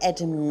to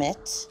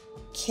admit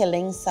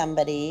killing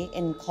somebody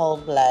in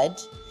cold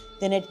blood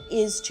than it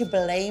is to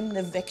blame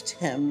the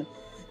victim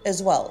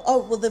as well. Oh,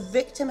 well, the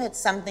victim had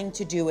something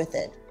to do with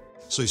it.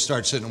 So he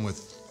starts hitting him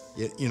with,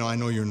 I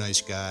know you're a nice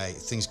guy.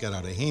 Things got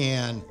out of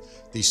hand.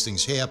 These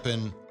things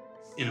happen.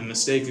 And a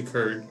mistake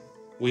occurred.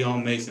 We all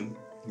make them.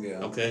 Yeah.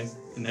 Okay?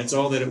 And that's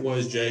all that it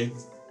was, Jay.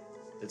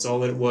 That's all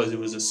that it was. It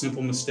was a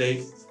simple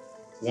mistake.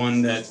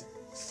 One that,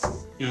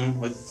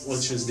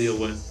 let's just deal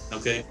with,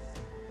 okay?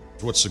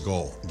 What's the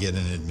goal? Get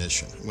an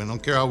admission. We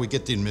don't care how we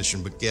get the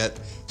admission, but get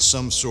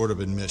some sort of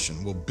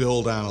admission. We'll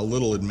build on a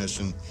little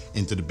admission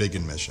into the big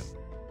admission.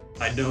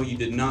 I know you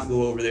did not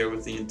go over there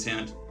with the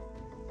intent.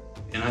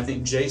 And I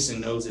think Jason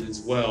knows it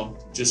as well,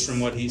 just from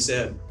what he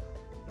said,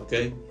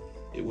 okay?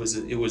 It was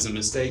a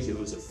mistake. It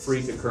was a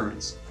freak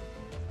occurrence,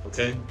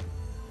 okay?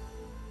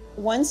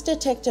 Once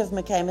Detective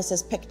McCamus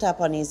has picked up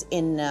on his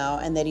in now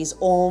and that he's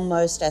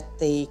almost at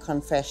the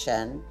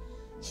confession,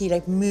 he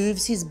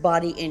moves his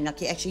body in,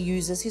 he actually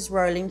uses his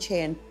rolling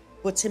chair and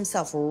puts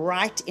himself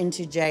right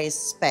into Jay's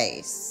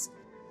space.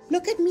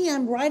 Look at me,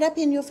 I'm right up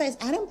in your face.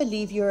 I don't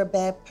believe you're a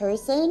bad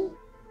person.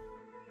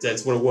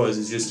 That's what it was.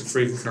 It's just a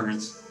freak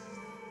occurrence.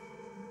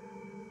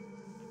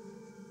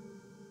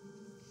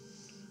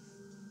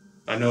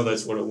 I know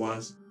that's what it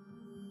was.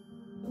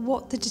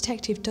 What the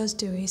detective does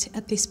do is,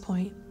 at this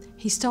point,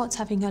 he starts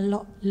having a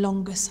lot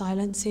longer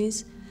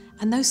silences,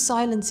 and those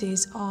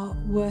silences are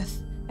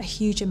worth a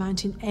huge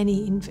amount in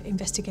any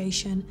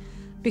investigation,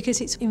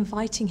 because it's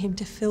inviting him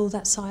to fill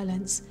that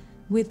silence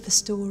with the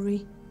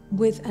story,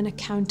 with an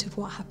account of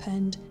what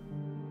happened.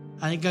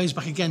 And it goes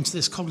back again to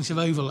this cognitive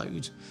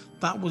overload.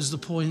 That was the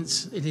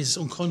point in his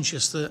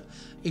unconscious, that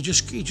he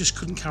just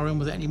couldn't carry on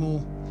with it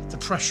anymore. The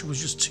pressure was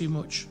just too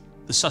much.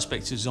 The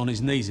suspect is on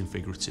his knees in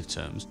figurative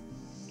terms.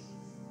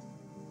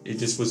 It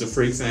just was a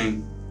freak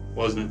thing,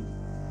 wasn't it?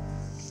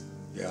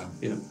 Yeah.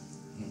 Yeah.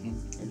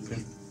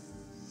 Okay.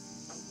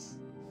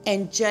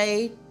 And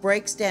Jay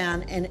breaks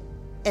down and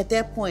at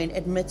that point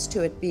admits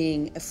to it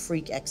being a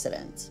freak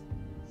accident.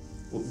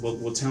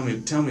 Well, tell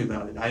me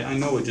about it. I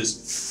know it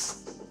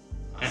just.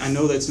 I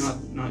know that's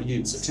not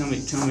you. So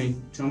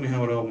tell me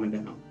how it all went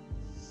down.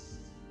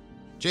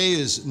 Jay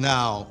is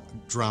now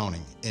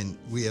drowning, and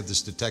we have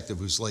this detective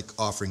who's like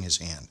offering his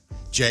hand.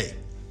 Jay,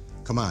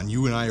 come on,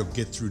 you and I will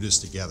get through this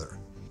together.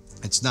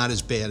 It's not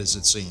as bad as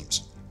it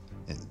seems.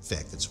 In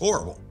fact, it's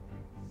horrible.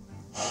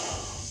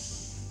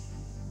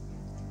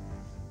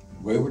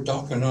 We were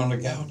talking on the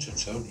couch and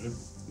so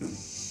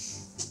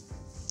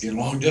get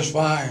along just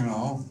fine,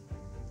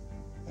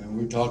 and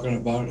we were talking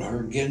about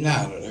her getting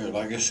out of there,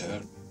 like I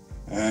said.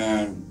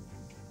 And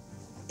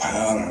I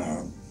don't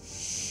know,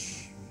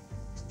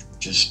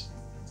 just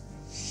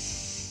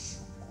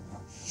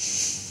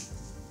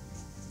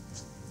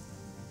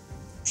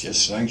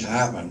things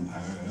happen. I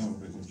don't know,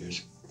 we could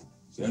just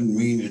didn't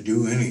mean to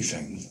do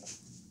anything.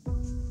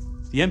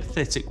 The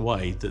empathetic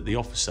way that the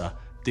officer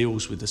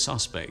deals with the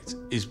suspect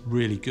is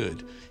really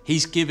good.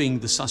 He's giving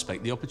the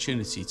suspect the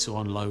opportunity to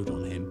unload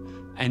on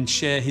him and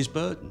share his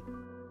burden.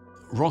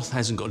 Rothe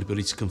hasn't got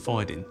anybody to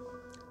confide in.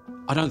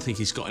 I don't think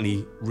he's got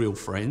any real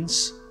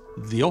friends.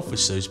 The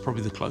officer is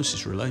probably the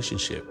closest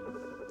relationship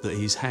that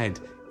he's had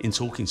in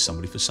talking to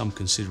somebody for some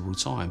considerable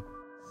time.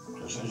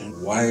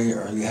 Why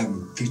are you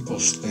having people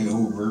stay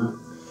over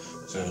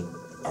that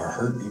are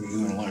hurting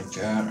you and like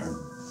that? Or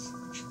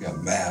she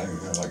got mad,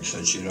 like I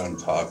said, she doesn't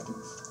talk.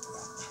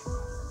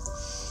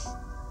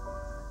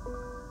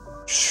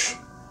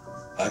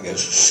 I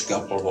guess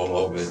scuffled a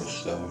little bit and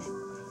stuff.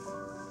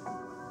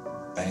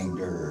 Banged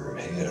her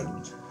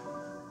head.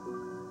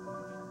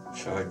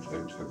 So I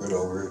took it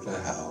over to the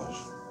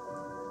house.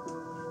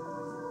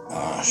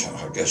 So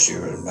I guess she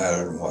was mad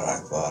at what I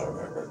thought of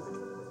her.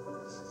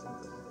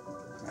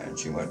 And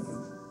she went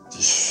and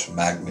just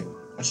smacked me.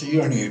 I said, you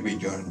don't need to be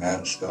doing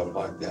that stuff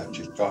like that. And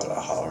she started to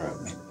holler at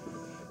me.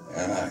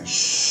 And I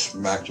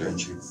smacked her and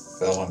she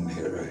fell and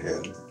hit her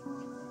head.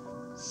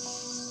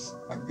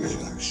 I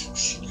guess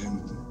she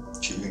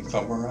didn't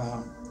come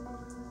around.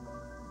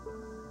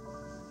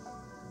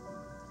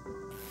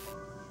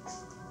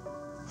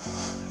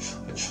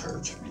 It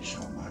hurts me so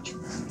much,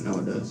 man. I know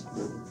it does. I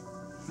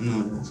know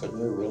it does. Because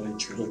I really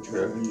truly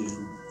tried to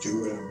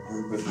do it on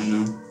purpose. I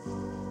know.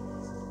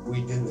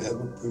 We did have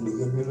a pretty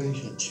good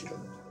relationship.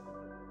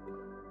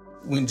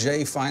 When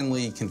Jay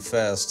finally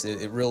confessed,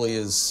 it really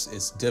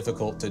it's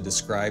difficult to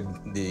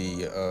describe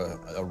the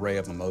array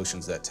of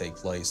emotions that take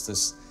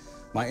place.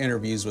 My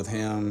interviews with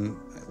him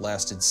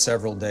lasted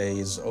several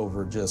days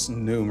over just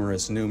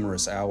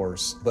numerous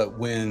hours. But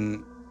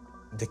when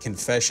the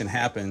confession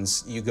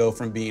happens, you go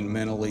from being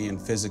mentally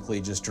and physically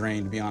just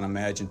drained beyond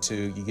imagine to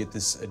you get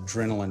this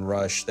adrenaline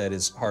rush that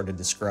is hard to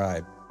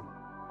describe.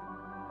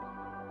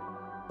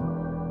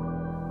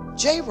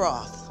 Jay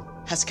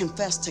Rothe has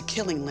confessed to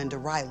killing Linda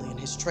Riley in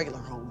his trailer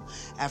home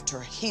after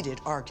a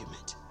heated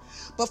argument.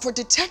 But for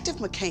Detective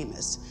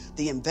McCamus,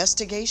 the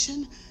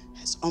investigation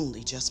has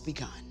only just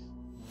begun.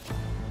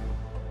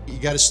 You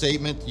got a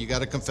statement, you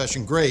got a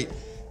confession, great.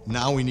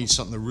 Now we need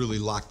something to really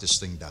lock this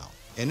thing down.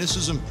 And this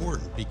is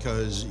important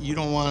because you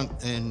don't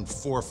want in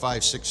 4,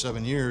 5, 6,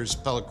 7 years,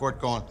 appellate court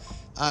going,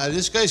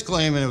 this guy's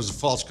claiming it was a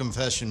false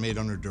confession made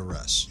under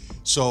duress.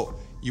 So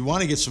you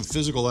want to get some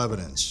physical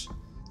evidence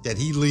that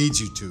he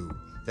leads you to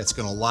that's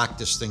going to lock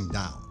this thing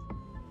down.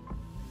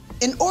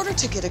 In order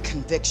to get a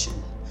conviction,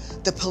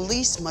 the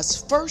police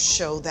must first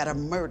show that a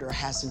murder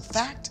has in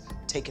fact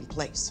taken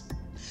place.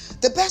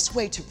 The best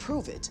way to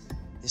prove it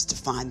is to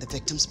find the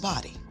victim's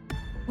body.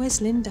 Where's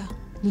Linda?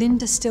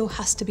 Linda still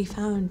has to be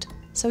found.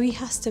 So he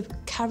has to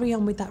carry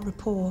on with that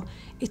rapport.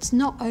 It's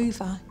not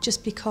over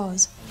just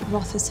because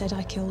Rothe has said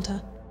I killed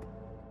her.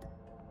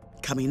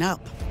 Coming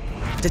up,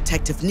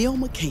 Detective Neil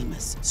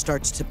McCamus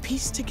starts to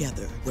piece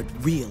together what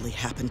really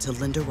happened to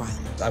Linda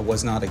Riley. I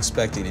was not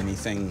expecting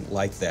anything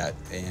like that,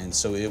 and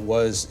so it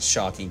was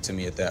shocking to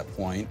me at that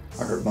point.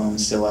 Are her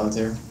bones still out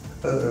there?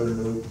 I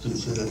don't know if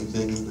there's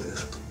anything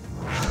left.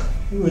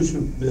 He was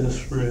your best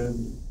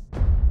friend.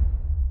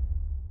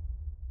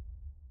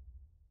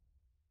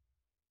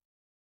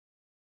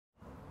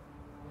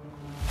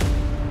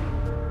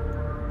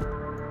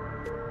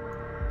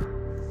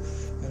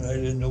 And I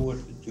didn't know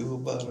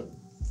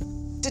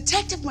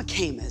Detective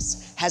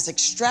McCamus has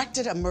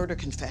extracted a murder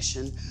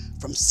confession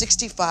from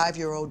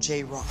 65-year-old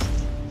Jay Rothe.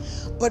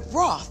 But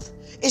Rothe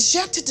is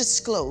yet to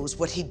disclose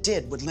what he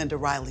did with Linda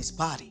Riley's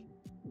body.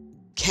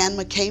 Can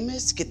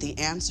McCamus get the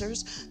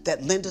answers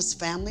that Linda's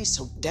family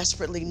so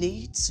desperately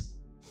needs?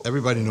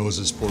 Everybody knows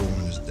this poor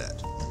woman is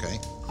dead, okay?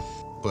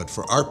 But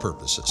for our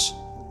purposes,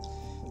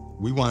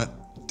 we want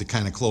the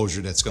kind of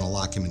closure that's going to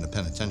lock him in the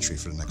penitentiary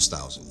for the next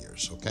 1,000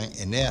 years, okay?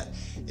 And that,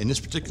 in this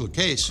particular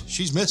case,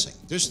 she's missing.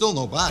 There's still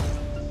no body.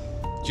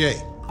 Jay,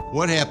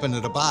 what happened to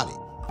the body?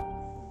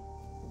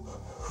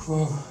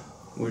 Well,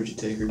 where'd you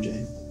take her,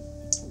 Jay?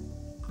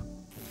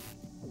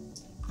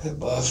 That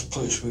last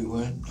place we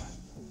went,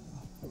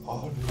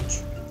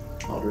 Aldridge.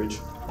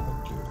 Aldridge.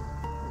 Up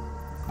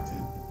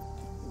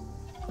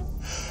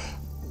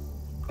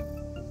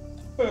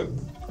there.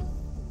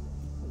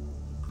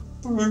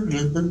 Burned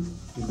her.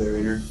 You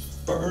buried her?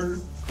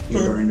 Burned. You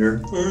burned her?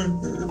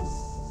 Burned her.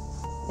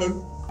 I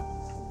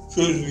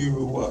couldn't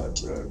even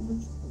watch her.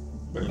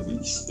 Made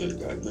me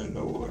sick. I didn't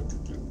know what to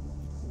do.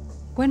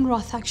 When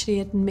Rothe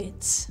actually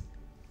admits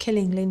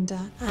killing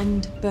Linda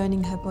and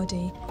burning her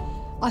body,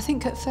 I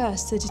think at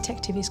first the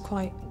detective is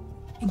quite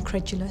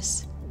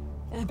incredulous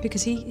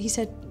because he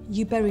said,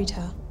 "You buried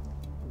her."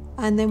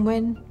 And then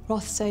when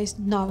Rothe says,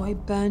 "No, I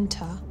burned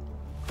her,"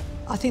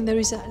 I think there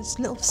is a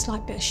little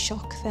slight bit of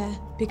shock there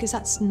because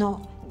that's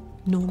not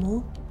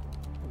normal.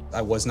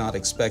 I was not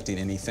expecting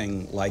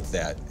anything like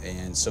that,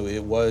 and so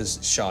it was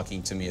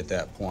shocking to me at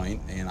that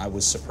point, and I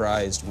was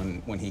surprised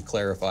when he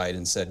clarified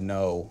and said,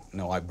 no,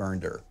 I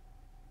burned her.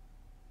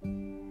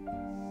 Who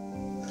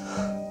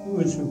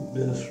was your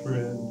best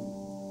friend?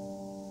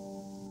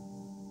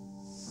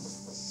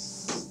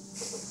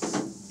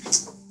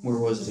 Where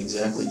was it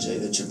exactly, Jay,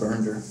 that you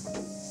burned her?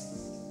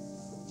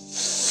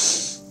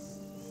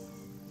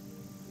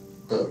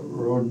 That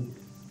road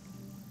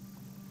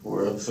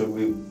where I said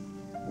we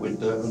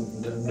went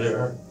down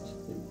there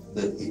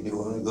that he didn't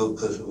want to go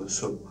because it was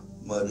so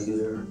muddy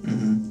there.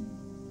 Mm-hmm.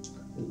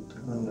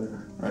 Down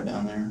there. Right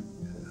down there.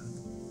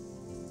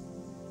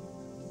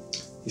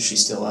 Is she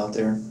still out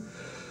there?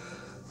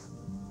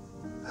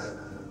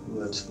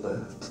 What's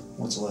left?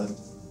 What's left?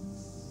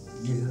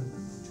 Yeah.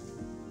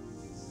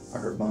 Are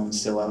her bones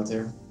still out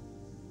there?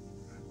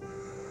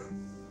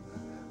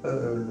 I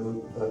don't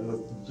know. I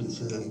don't think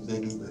there's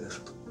anything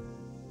left.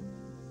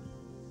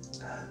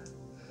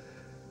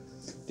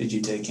 Did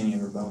you take any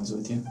of her bones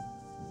with you?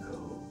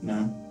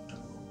 No?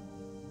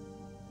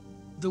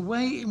 The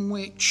way in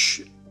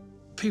which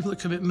people that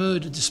commit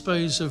murder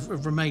dispose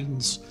of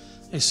remains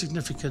is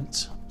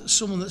significant.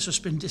 Someone that's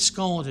just been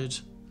discarded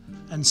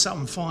and set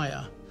on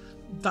fire,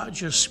 that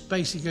just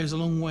basically goes a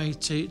long way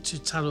to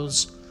tell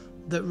us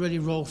that really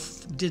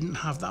Rothe didn't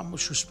have that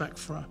much respect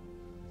for her.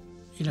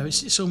 You know,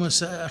 it's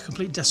almost a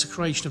complete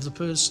desecration of the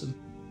person.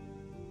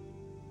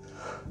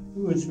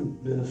 Who was your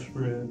best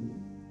friend?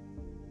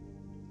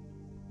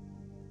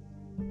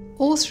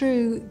 All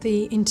through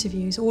the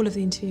interviews, all of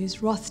the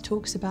interviews, Rothe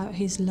talks about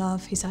his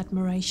love, his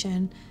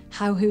admiration,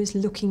 how he was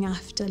looking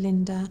after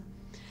Linda.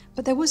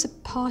 But there was a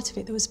part of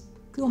it that was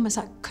almost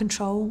like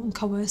control and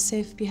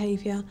coercive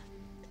behaviour.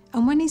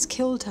 And when he's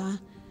killed her,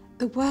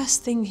 the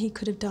worst thing he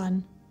could have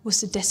done was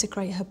to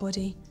desecrate her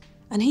body.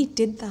 And he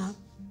did that.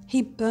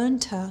 He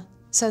burned her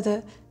so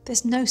that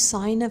there's no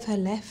sign of her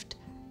left.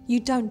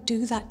 You don't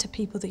do that to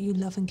people that you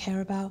love and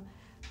care about.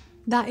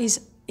 That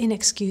is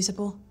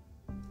inexcusable.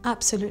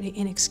 Absolutely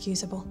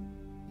inexcusable.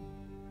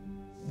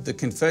 The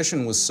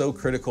confession was so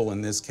critical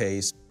in this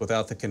case.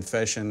 Without the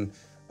confession,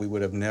 we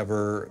would have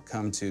never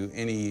come to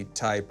any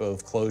type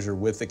of closure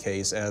with the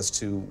case as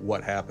to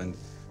what happened.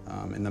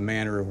 And the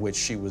manner of which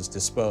she was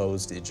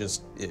disposed,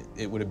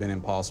 it would have been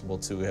impossible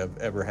to have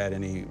ever had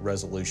any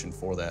resolution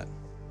for that.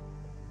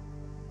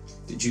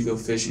 Did you go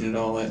fishing at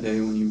all that day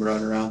when you brought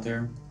her out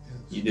there? Yes.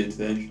 You did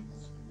fish?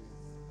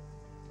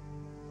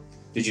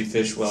 Did you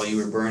fish while you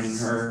were burning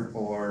her,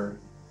 or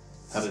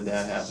how did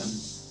that happen?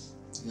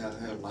 Yeah, I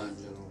had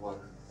lines in the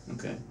water.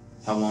 Okay.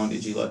 How long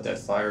did you let that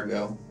fire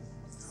go?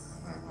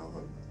 I don't know,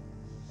 but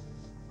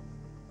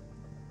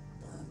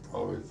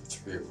probably for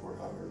 3 or 4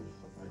 hours,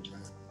 something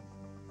like that.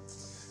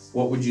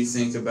 What would you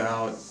think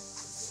about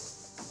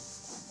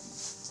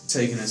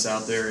taking us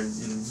out there and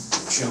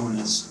showing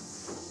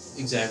us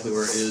exactly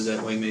where it is?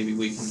 That way maybe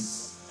we can...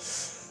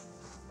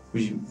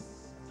 Would you?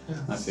 Yeah.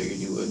 I figured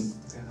you would.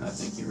 Yeah. I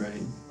think you're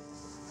ready.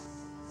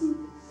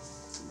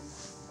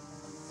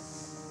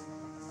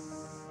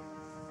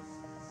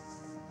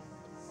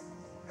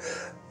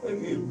 I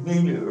didn't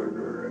mean to hurt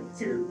her. I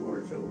cared for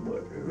her so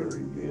much. I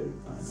really did.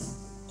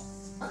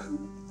 I know.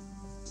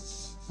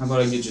 How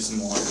about I get you some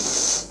water?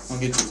 I'll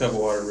get you a cup of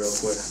water real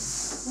quick.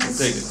 We'll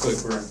take a quick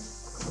break.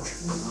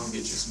 I'll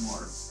get you some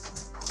water.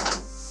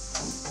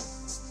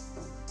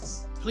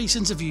 Police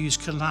interviews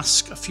can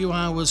last a few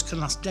hours, can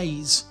last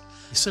days.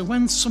 So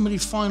when somebody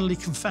finally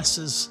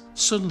confesses,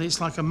 suddenly it's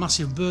like a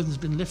massive burden's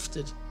been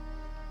lifted.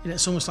 You know,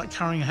 it's almost like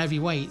carrying a heavy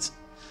weight.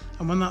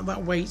 And when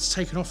that weight's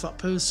taken off that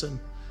person,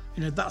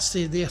 you know, that's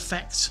the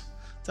effect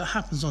that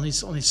happens on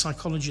his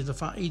psychology, the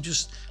fact he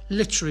just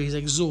literally is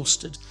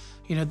exhausted.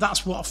 You know,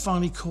 that's what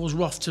finally caused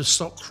Rothe to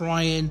stop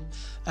crying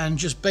and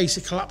just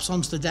basically collapse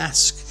onto the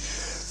desk.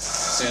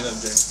 Stand up,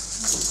 Jay.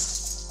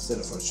 Sit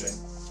up first, Jay.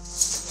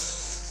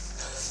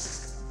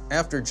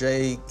 After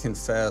Jay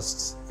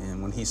confessed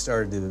and when he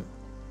started to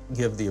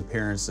give the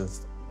appearance of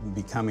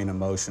becoming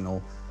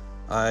emotional,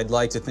 I'd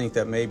like to think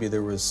that maybe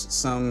there was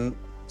some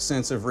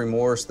sense of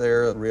remorse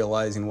there,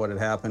 realizing what had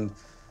happened.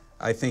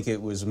 I think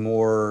it was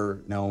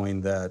more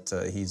knowing that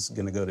he's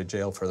going to go to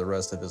jail for the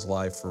rest of his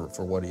life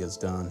for what he has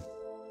done.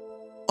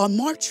 On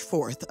March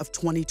 4th of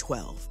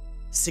 2012,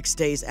 6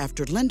 days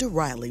after Linda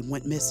Riley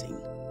went missing,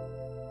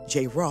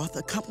 Jay Rothe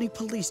accompanied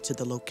police to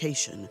the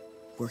location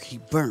where he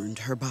burned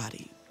her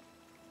body.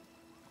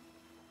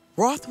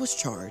 Rothe was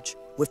charged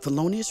with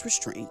felonious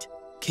restraint,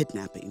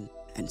 kidnapping,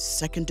 and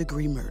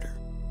second-degree murder.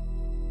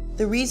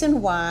 The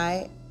reason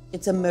why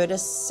it's a murder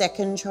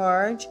second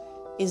charge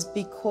is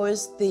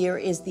because there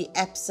is the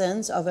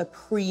absence of a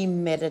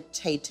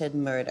premeditated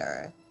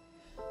murder,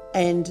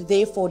 and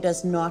therefore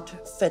does not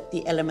fit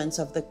the elements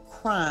of the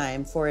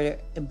crime for a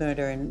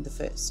murder in the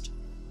first.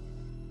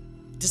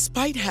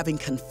 Despite having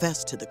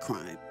confessed to the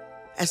crime,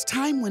 as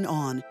time went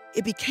on,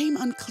 it became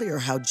unclear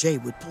how Jay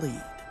would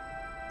plead.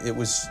 It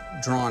was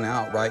drawn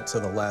out right to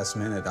the last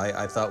minute.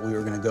 I thought we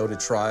were going to go to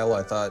trial.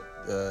 I thought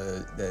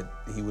that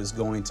he was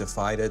going to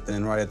fight it.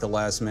 Then right at the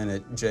last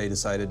minute, Jay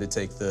decided to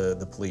take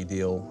the plea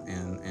deal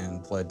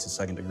and pled to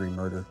second-degree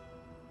murder.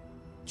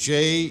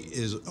 Jay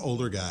is an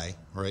older guy,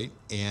 right?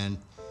 And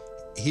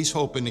he's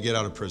hoping to get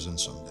out of prison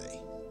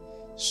someday.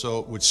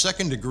 So with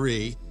second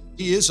degree,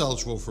 he is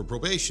eligible for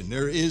probation.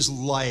 There is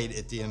light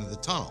at the end of the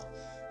tunnel.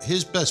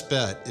 His best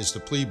bet is to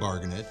plea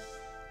bargain it.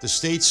 The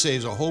state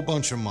saves a whole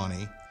bunch of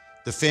money.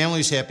 The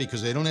family's happy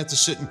because they don't have to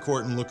sit in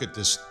court and look at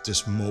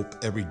this mope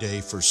every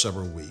day for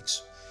several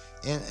weeks.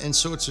 And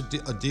so it's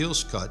a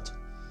deal's cut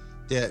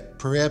that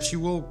perhaps he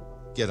will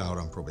get out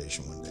on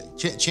probation one day.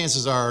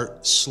 Chances are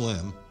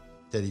slim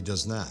that he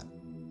does not.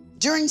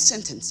 During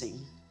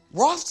sentencing,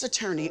 Roth's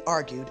attorney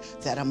argued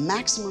that a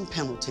maximum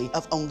penalty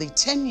of only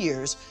 10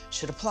 years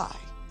should apply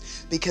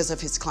because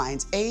of his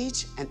client's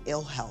age and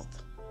ill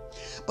health.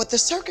 But the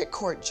circuit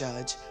court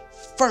judge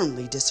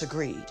firmly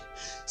disagreed,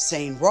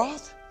 saying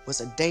Rothe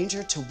was a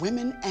danger to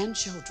women and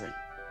children.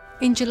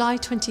 In July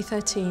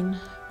 2013,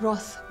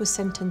 Rothe was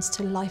sentenced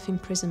to life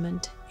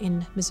imprisonment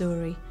in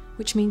Missouri,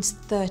 which means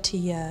 30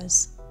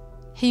 years.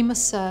 He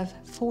must serve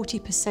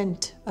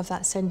 40% of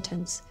that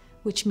sentence,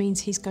 which means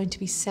he's going to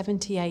be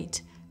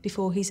 78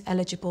 before he's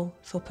eligible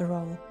for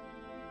parole.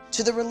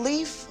 To the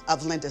relief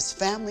of Linda's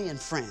family and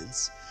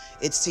friends,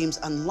 it seems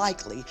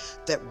unlikely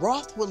that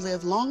Rothe will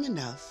live long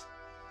enough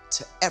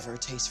to ever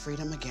taste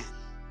freedom again.